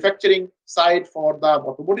addition to manufacturing side for the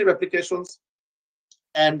automotive applications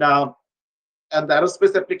and the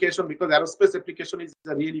aerospace application, because aerospace application is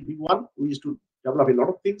a really big one. We used to develop a lot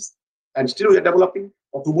of things, and still we are developing.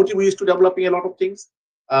 Automotive, we used to developing a lot of things.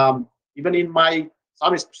 Even in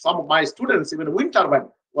some of my students, even wind turbine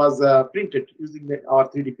was printed using our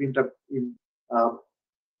 3D printer in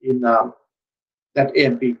that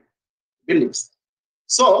AMP buildings.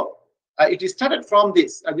 So it started from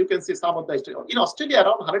this, and you can see some of the in Australia,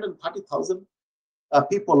 around 130,000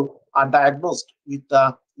 people are diagnosed with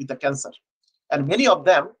the cancer, and many of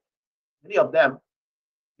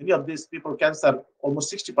these people cancer,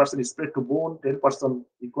 almost 60% is spread to bone, 10%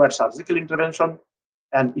 requires surgical intervention,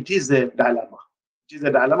 and it is a dilemma. It is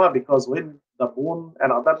a dilemma because when the bone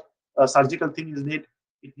and other surgical thing is needed,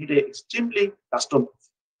 it needs a extremely custom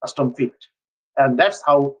fit, and that's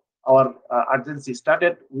how our urgency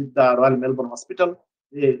started with the Royal Melbourne Hospital.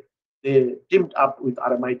 They teamed up with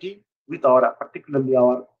RMIT, with particularly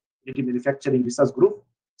our Additive Manufacturing Research Group.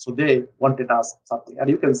 So they wanted us something, and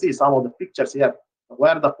you can see some of the pictures here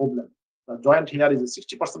where the problem. The joint here is a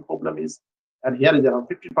 60% problem is, and here is around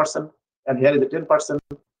 50%, and here is a 10%,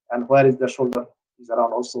 and where is the shoulder is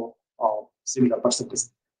around also similar percentage.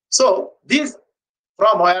 So these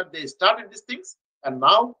from where they started these things, and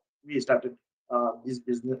now we started this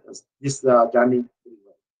business, this journey very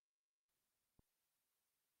well.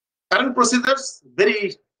 Current procedures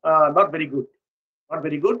not very good. Not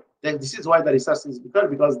very good. Then this is why the research is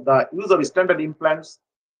because the use of standard implants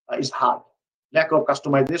is hard. Lack of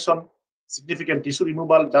customization, significant tissue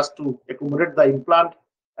removal just to accommodate the implant,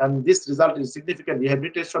 and this result in significant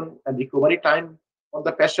rehabilitation and recovery time for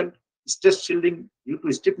the patient. Stress shielding due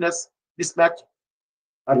to stiffness mismatch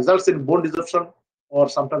results in bone desorption, or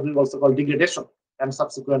sometimes we also call degradation and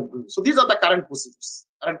subsequent. So these are the current procedures.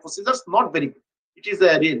 Current procedures not very good. It is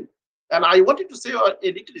a real. And I wanted to say a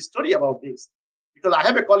little story about this because I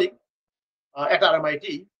have a colleague at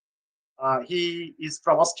RMIT. He is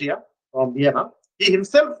from Austria, from Vienna. He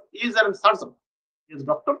himself is a surgeon. He is a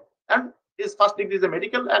doctor, and his first degree is a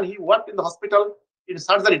medical, and he worked in the hospital in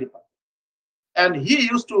surgery department. And he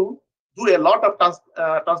used to do a lot of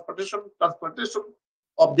transplantation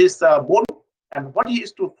of this bone. And what he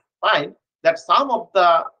used to find that some of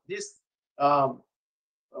this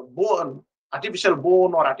bone, artificial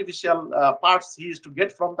bone or artificial parts he used to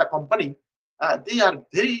get from the company, they are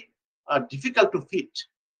very difficult to fit.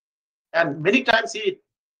 And many times he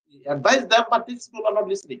advised them, but these people are not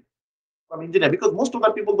listening from engineer, because most of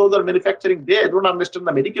the people, those are manufacturing, they don't understand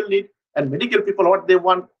the medical need, and medical people, what they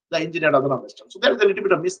want, the engineer doesn't understand. So there is a little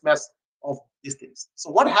bit of mismatch of these things. So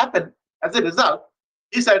what happened as a result,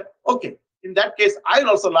 he said, okay, in that case, I'll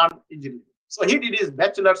also learn engineering. So he did his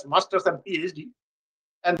bachelor's, master's, and PhD.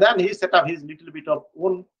 And then he set up his little bit of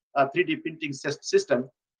own 3D printing system.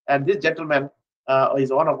 And this gentleman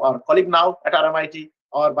is one of our colleagues now at RMIT,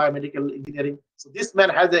 or biomedical engineering. So this man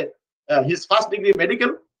has his first degree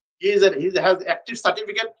medical. He has active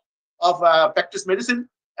certificate of practice medicine,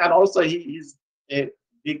 and also he is a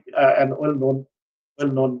big and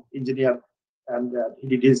well-known engineer. And he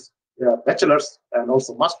did his bachelor's and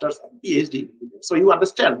also master's and PhD. So you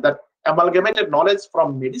understand that amalgamated knowledge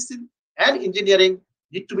from medicine and engineering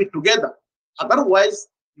need to be together. Otherwise,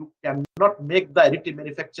 you cannot make the additive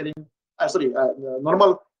manufacturing,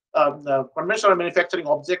 normal conventional manufacturing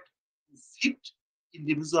object fit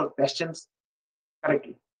individual patients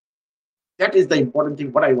correctly. That is the important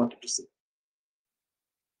thing, what I wanted to say.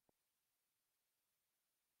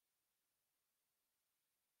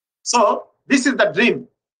 So this is the dream.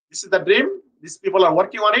 This is the dream. These people are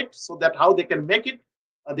working on it, so that how they can make it.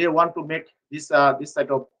 They want to make this type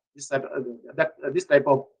of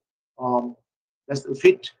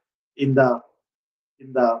fit in the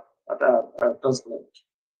transplant,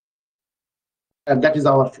 and that is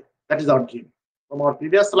our dream. From our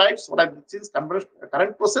previous slides, what I've seen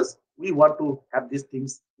current process, we want to have these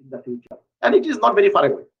things in the future, and it is not very far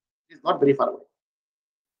away. It is not very far away.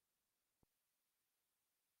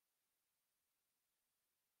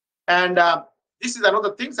 And this is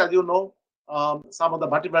another thing, as you know, some of the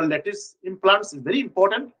vertebral lattice implants is very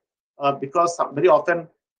important because very often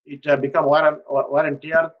it become wear and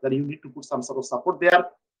tear, that you need to put some sort of support there.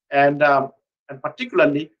 And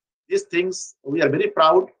particularly these things, we are very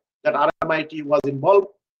proud that RMIT was involved,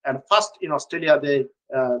 and first in Australia they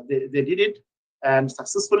did it, and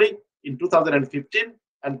successfully in 2015,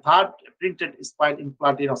 and third printed spine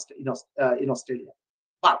implant in Australia.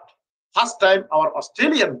 But first time our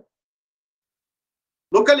Australian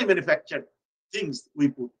locally manufactured things we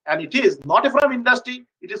put, and it is not from industry,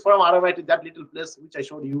 it is from RMIT, that little place which I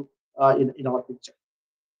showed you in our picture.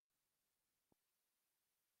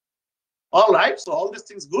 All right, so all these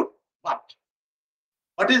things good, but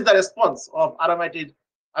what is the response of RMIT's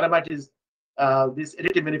this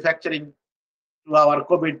additive manufacturing to our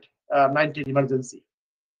COVID-19 emergency?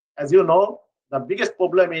 As you know, the biggest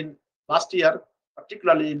problem in last year,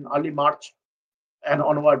 particularly in early March and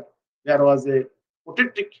onward, there was a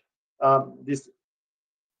protective this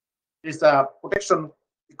protection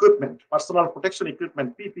equipment, personal protection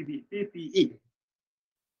equipment, PPE.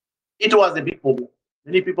 It was a big problem.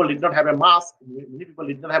 Many people did not have a mask. Many people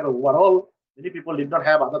did not have a overall. Many people did not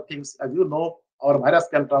have other things. As you know, our virus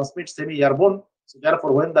can transmit semi-airborne. So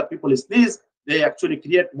therefore, when the people sneeze, they actually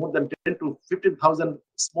create more than 10 to 15,000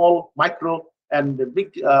 small, micro, and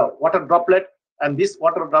big water droplet. And this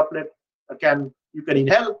water droplet you can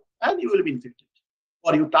inhale, and you will be infected.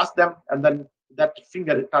 Or you touch them, and then that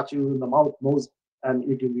finger touch you in the mouth, nose, and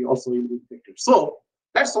it will be also infected. So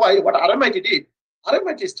that's why what RMIT did.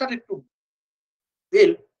 RMIT started to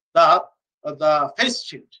build the face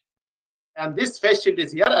shield, and this face shield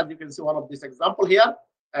is here, as you can see one of this example here,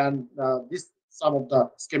 and this some of the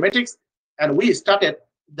schematics. And we started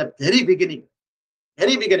the very beginning,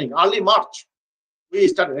 early March. We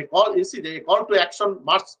started a call. You see, the call to action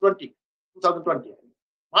March 20, 2020.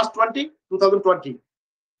 March 20, 2020.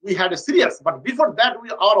 We had a serious, but before that,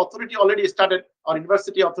 our authority already started. Our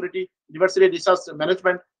university authority, university research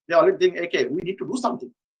management, they already think, okay, we need to do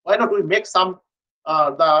something. Why not we make some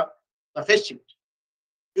the face shield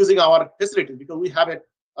using our facilities, because we have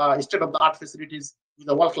a state-of-the-art facilities with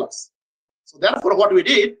the world class. So therefore, what we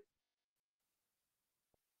did, you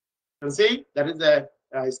can see that is a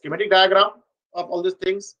schematic diagram of all these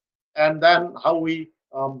things, and then how we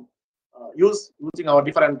using our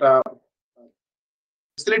different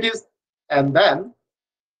facilities, and then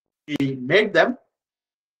we made them.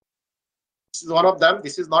 This is one of them.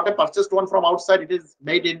 This is not a purchased one from outside. It is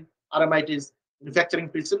made in RMIT's manufacturing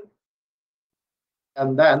prison,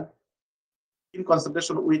 and then in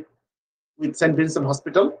consultation with St. Vincent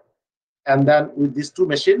Hospital, and then with these two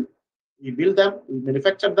machines, we build them, we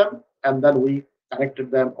manufacture them, and then we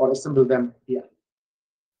connected them or assemble them here.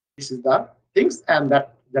 This is the things, and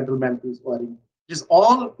that gentleman is wearing. It is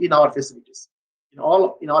all in our facilities. In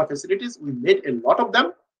our facilities, we made a lot of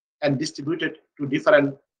them and distributed to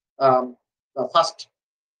different first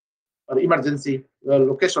or emergency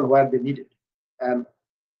location where they need it. And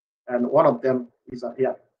one of them is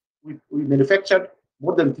here. We manufactured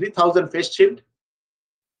more than 3,000 face shield,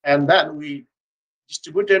 and then we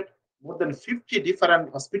distributed more than 50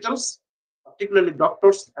 different hospitals, particularly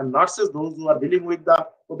doctors and nurses, those who are dealing with the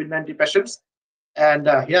COVID-19 patients. And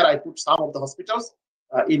here I put some of the hospitals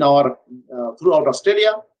in our throughout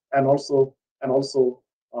Australia, and also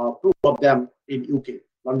two of them in UK,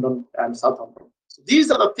 London and Southampton. So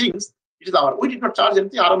these are the things. It is we did not charge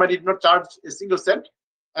anything. RMIT did not charge a single cent.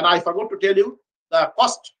 And I forgot to tell you the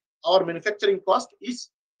cost. Our manufacturing cost is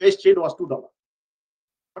face shield was $2.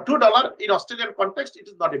 But $2 in Australian context, it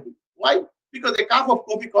is not a big. Why? Because a cup of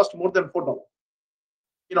coffee costs more than $4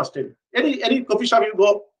 in Australia. Any coffee shop you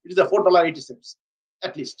go, it is a $4.80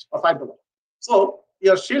 at least, or $5. So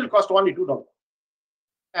your shield cost only $2,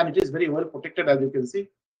 and it is very well protected, as you can see.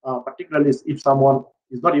 Particularly if someone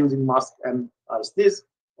is not using mask and sneeze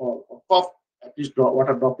or cough, at least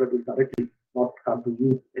water droplet will directly not come to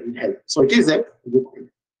you and help. So it is a good thing.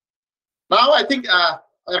 Now I think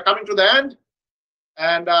we are coming to the end,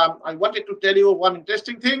 and I wanted to tell you one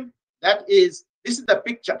interesting thing. That is, this is the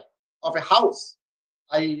picture of a house.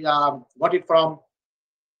 I got it from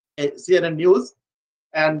a CNN News,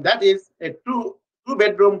 and that is a three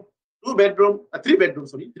bedroom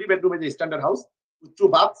is a standard house with 2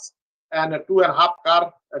 baths and a 2.5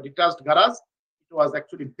 car detached garage. It was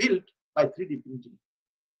actually built by 3D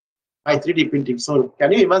printing. So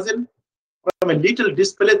can you imagine, from a little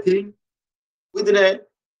display thing, within a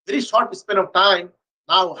very short span of time,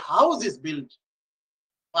 now house is built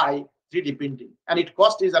by 3D printing, and it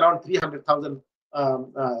cost is around $300,000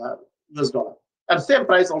 US dollar. And same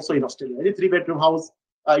price also in Australia. Any 3-bedroom house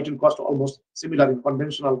it will cost almost similar in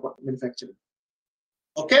conventional manufacturing.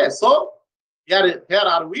 Okay, so here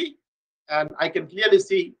are we, and I can clearly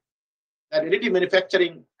see that additive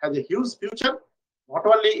manufacturing has a huge future, not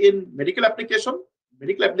only in medical application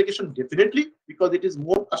definitely, because it is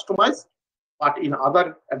more customized, but in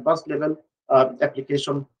other advanced level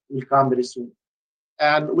application will come very soon.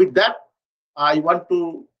 And with that, I want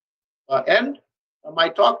to end my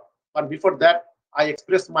talk, but before that, I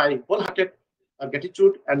express my wholehearted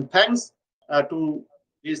gratitude and thanks to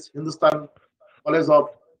this Hindustan College of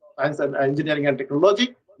Science and Engineering and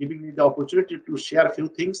Technology, giving me the opportunity to share a few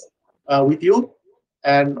things with you,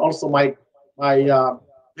 and also my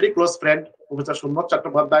very close friend, Professor Shunmat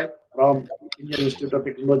Chattopadhyay from Indian Institute of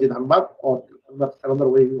Technology, Dhanbad, or another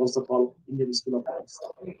way we also call Indian School of Science.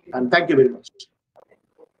 And thank you very much.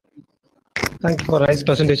 Thank you for nice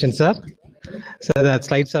presentation, sir. So the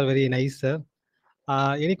slides are very nice, sir.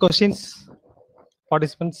 Any questions,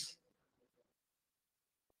 participants?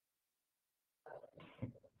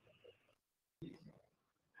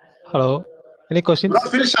 Hello. Any questions? Do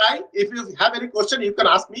not feel shy. If you have any question, you can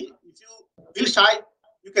ask me. If you feel shy,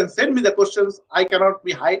 you can send me the questions. I cannot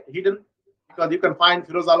be hidden, because you can find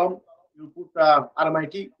Firoz Alam. You put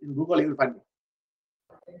RMIT in Google, you will find me.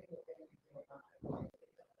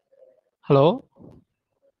 Hello.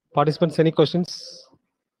 Participants, any questions?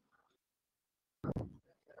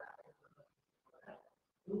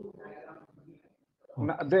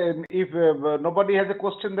 Then if nobody has a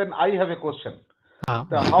question, then I have a question.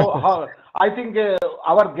 How I think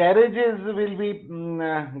our garages will be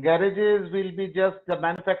just the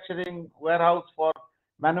manufacturing warehouse for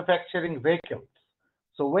manufacturing vehicles.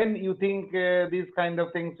 So when you think these kind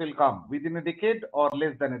of things will come, within a decade or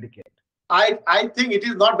less than a decade? I think it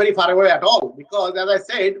is not very far away at all, because as I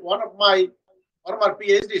said, one of my former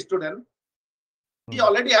PhD student, he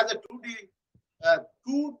already has a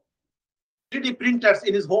two 3D printers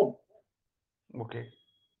in his home. Okay.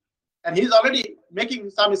 And he's already making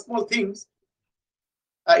some small things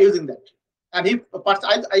using that. And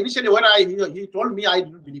initially when he told me, I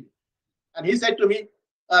didn't believe it. And he said to me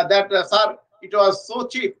that, sir, it was so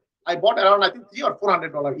cheap. I bought around, I think, $300 or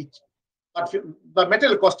 $400 each. But the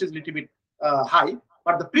material cost is a little bit high,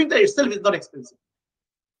 but the printer itself is not expensive.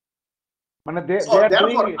 They are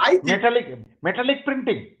doing metallic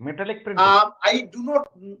printing. I do not.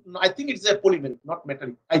 I think it's a polymer, not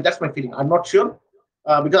metallic. That's my feeling. I'm not sure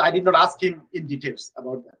because I did not ask him in details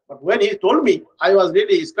about that. But when he told me, I was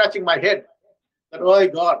really scratching my head that, oh my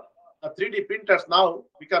God, 3D printers now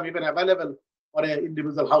become even available for an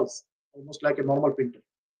individual house, almost like a normal printer.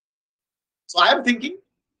 So I am thinking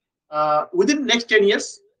within the next 10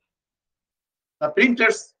 years, the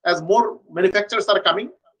printers, as more manufacturers are coming,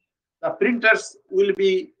 the printers will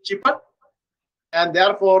be cheaper, and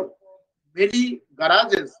therefore many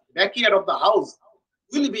garages, backyard of the house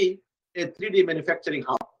will be a 3D manufacturing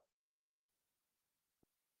hub.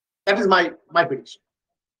 That is my prediction.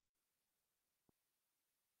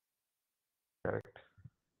 Correct.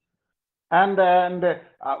 And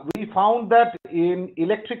we found that in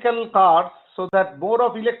electrical cars, so that more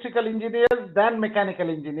of electrical engineers than mechanical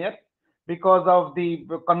engineers because of the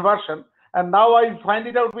conversion. And now I find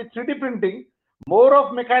it out with 3D printing, more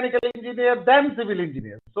of mechanical engineers than civil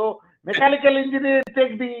engineers. So mechanical engineers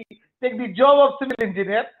take the job of civil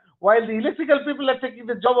engineer, while the electrical people are taking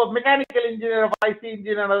the job of mechanical engineer, of IC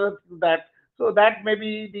engineer, and others that. So that may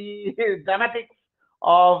be the dynamics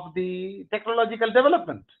of the technological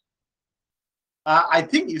development. I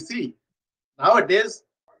think, you see, nowadays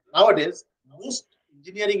most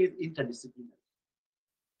engineering is interdisciplinary.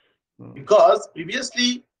 Because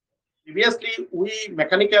previously we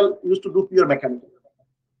mechanical used to do pure mechanical,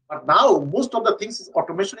 but now most of the things is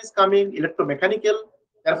automation is coming, electromechanical.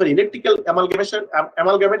 Therefore, electrical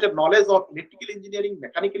amalgamated knowledge of electrical engineering,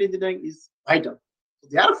 mechanical engineering is vital. So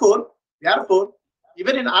therefore,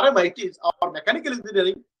 even in RMITs or mechanical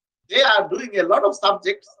engineering, they are doing a lot of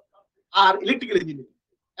subjects are electrical engineering,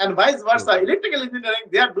 and vice versa. Electrical engineering,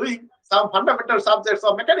 they are doing some fundamental subjects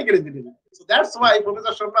of mechanical engineering. So that's why,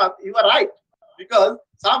 Professor Shomnath, you are right, because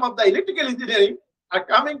some of the electrical engineering are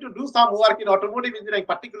coming to do some work in automotive engineering,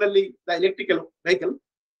 particularly the electric vehicle,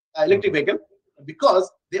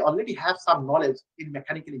 because they already have some knowledge in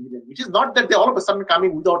mechanical engineering. It is not that they all of a sudden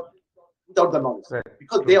coming without the knowledge,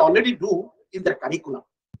 because they already do in their curriculum.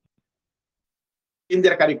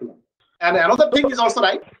 And another thing is also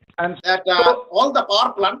right, that all the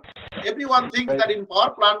power plant, everyone thinks that in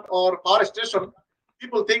power plant or power station,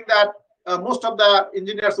 people think that most of the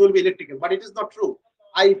engineers will be electrical, but it is not true.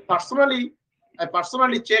 I personally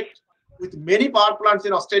checked with many power plants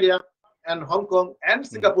in Australia and Hong Kong and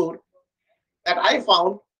Singapore. that I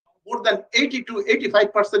found more than 80 to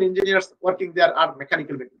 85% engineers working there are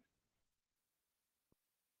mechanical engineers.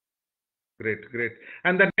 Great, great.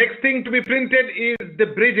 And the next thing to be printed is the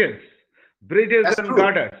bridges That's and true.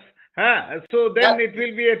 girders. So then Yeah. it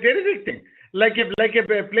will be a terrific thing. Like a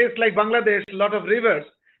place like Bangladesh, a lot of rivers,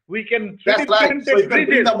 we can 3D That's right. print So you can bring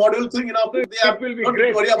bridges. the module thing, you know, So there. it will be Don't need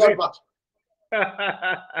to great, worry about great. much.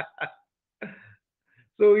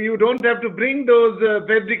 So you don't have to bring those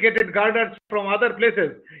fabricated girders from other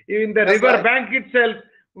places. In the That's river right. bank itself,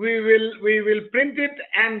 we will print it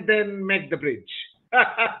and then make the bridge.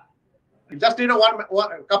 You just need a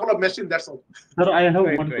couple of machines. That's all. Sir, I have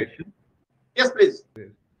Right, one right. question. Yes, please.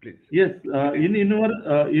 Please. Yes, in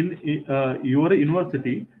your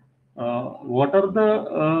university, what are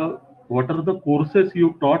the courses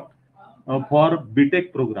you taught for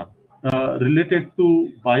BTech program related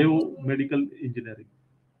to biomedical engineering?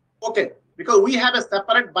 Okay, because we have a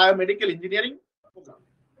separate biomedical engineering program,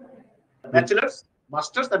 bachelor's,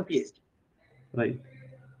 master's, and PhD. Right.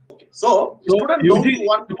 Okay, so students don't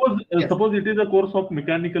want. Suppose it is a course of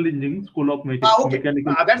mechanical engineering, School of Okay,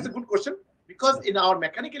 Mechanical. that's a good question, because in our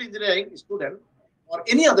mechanical engineering student or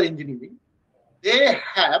any other engineering, they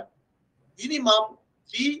have minimum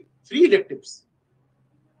three electives.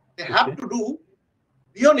 They have to do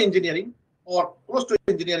beyond engineering or close to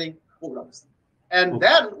engineering programs, and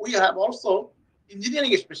then we have also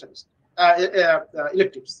engineering specialist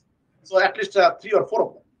electives. So at least 3 or 4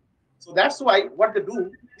 of them. So that's why what they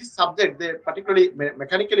do, this subject, they particularly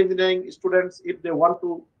mechanical engineering students, if they want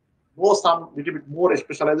to know some little bit more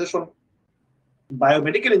specialization in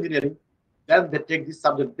biomedical engineering, then they take this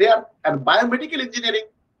subject there. And biomedical engineering,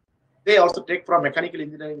 they also take from mechanical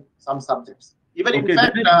engineering some subjects. Even in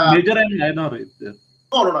fact, major and minor is there.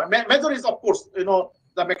 No. Major is, of course,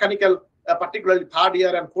 the mechanical, particularly 3rd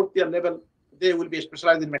year and 4th year level, they will be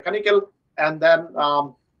specialized in mechanical, and then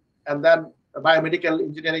biomedical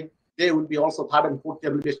engineering. They will be also 3rd and 4th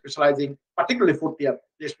year will be specializing, particularly 4th year,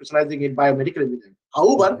 they're specializing in biomedical engineering.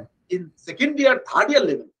 However, in 2nd year, 3rd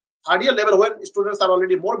year level, when students are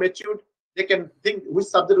already more matured, they can think which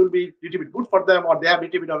subject will be a little bit good for them, or they have a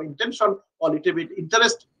little bit of intention or a little bit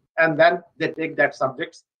interest, and then they take that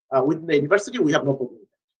subjects within the university. We have no problem with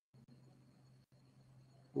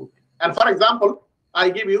that. And for example, I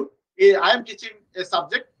give you, I am teaching a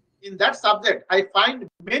subject. In that subject, I find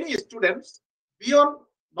many students beyond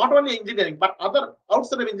not only engineering, but other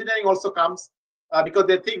outside of engineering also comes because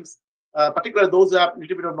they think, particularly those who have a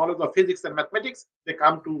little bit of knowledge of physics and mathematics, they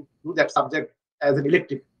come to do that subject as an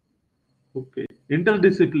elective. Okay,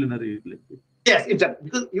 interdisciplinary. Yes,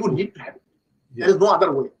 because you need to have it. There is no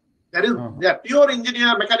other way. There is pure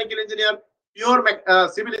engineer, mechanical engineer, pure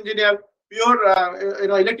civil engineer, pure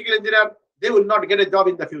electrical engineer. They will not get a job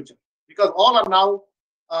in the future because all are now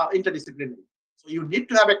interdisciplinary. So you need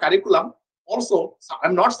to have a curriculum. Also,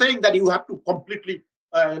 I'm not saying that you have to completely,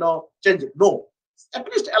 change it. No, at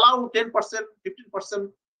least allow 10%,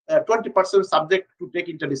 15%, 20% subject to take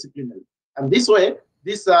interdisciplinary. And this way,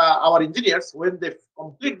 our engineers, when they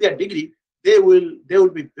complete their degree, they will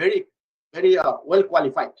be very, very well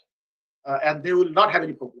qualified, and they will not have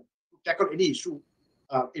any problem to tackle any issue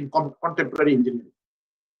in contemporary engineering.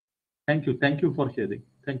 Thank you for sharing.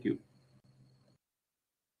 Thank you.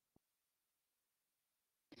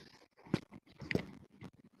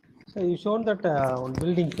 So you shown that on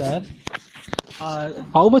building, sir.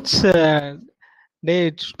 How much day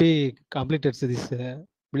it should be completed to this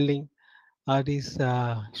building? It is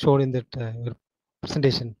shown in that your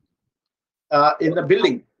presentation. In the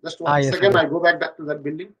building, just one second, yes. I go back to that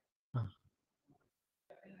building.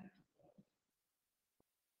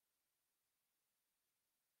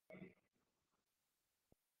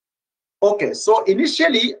 Okay, so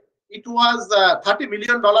initially it was $30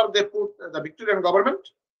 million they put the Victorian government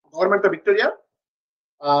of Victoria,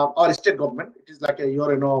 or state government. It is like in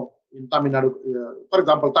Tamil Nadu, for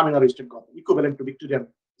example, Tamil Nadu state government, equivalent to Victorian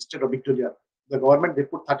state of Victoria. The government, they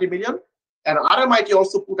put 30 million, and RMIT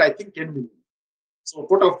also put, I think, 10 million. So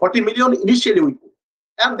total 40 million initially we put,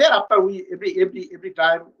 and thereafter we every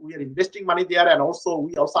time we are investing money there, and also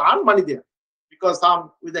we also earn money there, because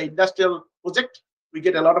with the industrial project we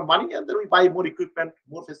get a lot of money, and then we buy more equipment,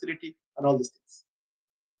 more facility, and all these things.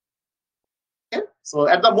 Okay? So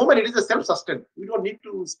at the moment it is a self-sustained. We don't need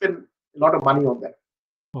to spend a lot of money on that.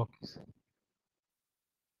 Okay.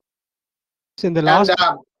 So in the last,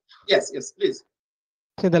 yes, please.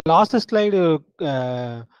 So in the last slide,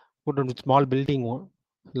 put on small building.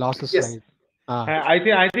 Last slide. I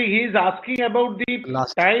think he is asking about the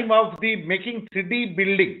time of the making 3D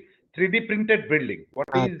building, 3D printed building. What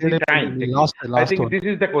is the time? Last I think one. this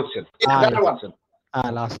is the question.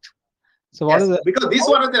 Last. So what yes, is the, because this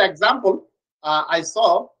one is an example I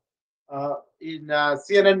saw in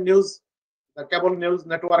CNN News, the cable news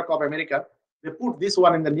network of America. They put this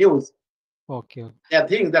one in the news. okay. They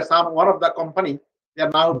think that one of the company they are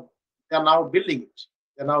now building it.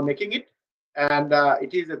 They are now making it, and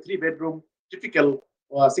it is a 3-bedroom typical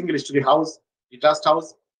single-story house, detached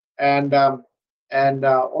house, and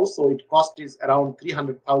also it cost is around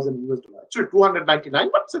 300,000 US dollar. Actually 299,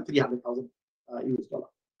 but it's 300,000 US dollar.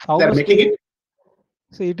 How They are much making it.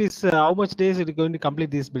 So it is how much days it is going to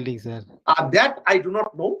complete this building, sir? That I do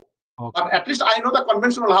not know, Okay. but at least I know the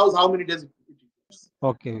conventional house how many days it takes.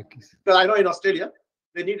 Okay. Because I know in Australia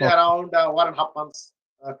they need Okay. around 1.5 months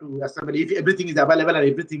to assemble if everything is available and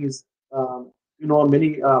everything is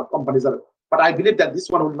many companies are. But I believe that this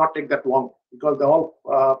one will not take that long because the whole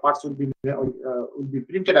parts will be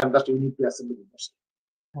printed and just you need to assemble it.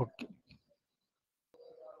 Okay.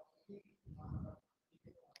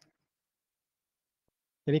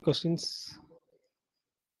 Any questions?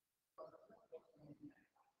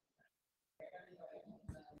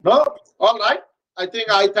 No, all right. I think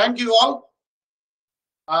I thank you all,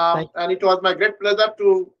 and it was my great pleasure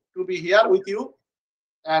to be here with you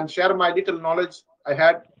and share my little knowledge I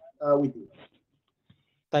had with you.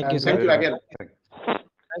 Thank you, sir. Thank you again.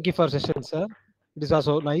 Thank you for session, sir. It was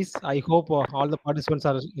so nice. I hope all the participants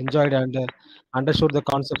are enjoyed and understood the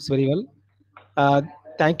concepts very well.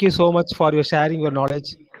 Thank you so much for your sharing your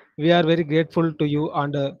knowledge. We are very grateful to you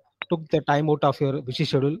and took the time out of your busy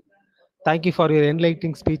schedule. Thank you for your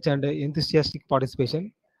enlightening speech and enthusiastic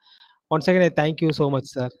participation. Once again, I thank you so much,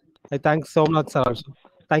 sir. I thank Somnath sir also.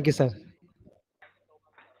 Thank you, sir.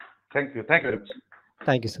 Thank you. Thank you very much.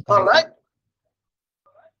 Thank you, sir. All right.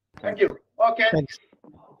 Thank you. Okay. Thanks.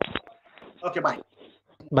 Okay. Bye.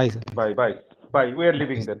 Bye, sir. Bye. Bye. Bye. We are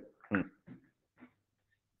leaving then.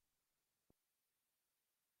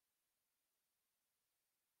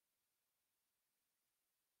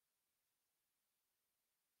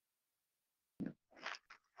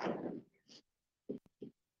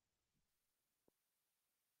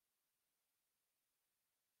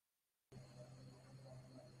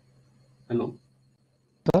 Hello.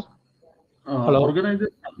 Sir? Hello. Organizers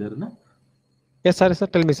are there, no? Yes, sir. Sir,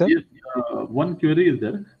 tell me, sir. Yes, one query is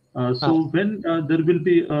there. So when there will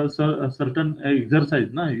be a certain exercise,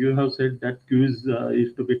 na, you have said that quiz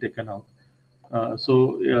is to be taken out.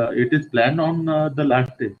 So it is planned on the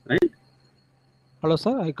last day, right? Hello,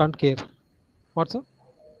 sir. I can't hear. What, sir?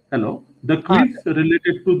 Hello. The quiz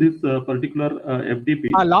related to this particular FDP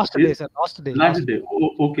Last is day, sir. Last day. last day.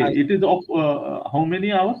 Oh, okay. It is of how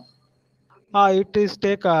many hours? It is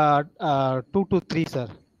take 2 to 3, sir.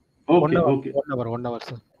 Okay, 1 hour. okay. 1 hour,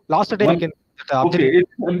 sir. Last day we can. Okay,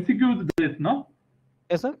 it's MCQs based, no?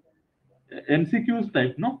 Yes, sir. MCQs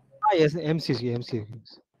type, no? Yes, MCQ.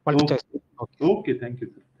 Multiple choice. Okay. Okay, thank you,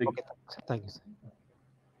 sir. Thank you. Thank you, sir.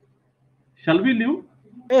 Shall we leave?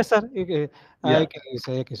 Yes, sir. Yeah. I can use,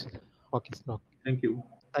 sir. Okay, sir. Okay, sir. Thank you.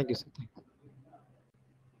 Thank you, sir. Thank you.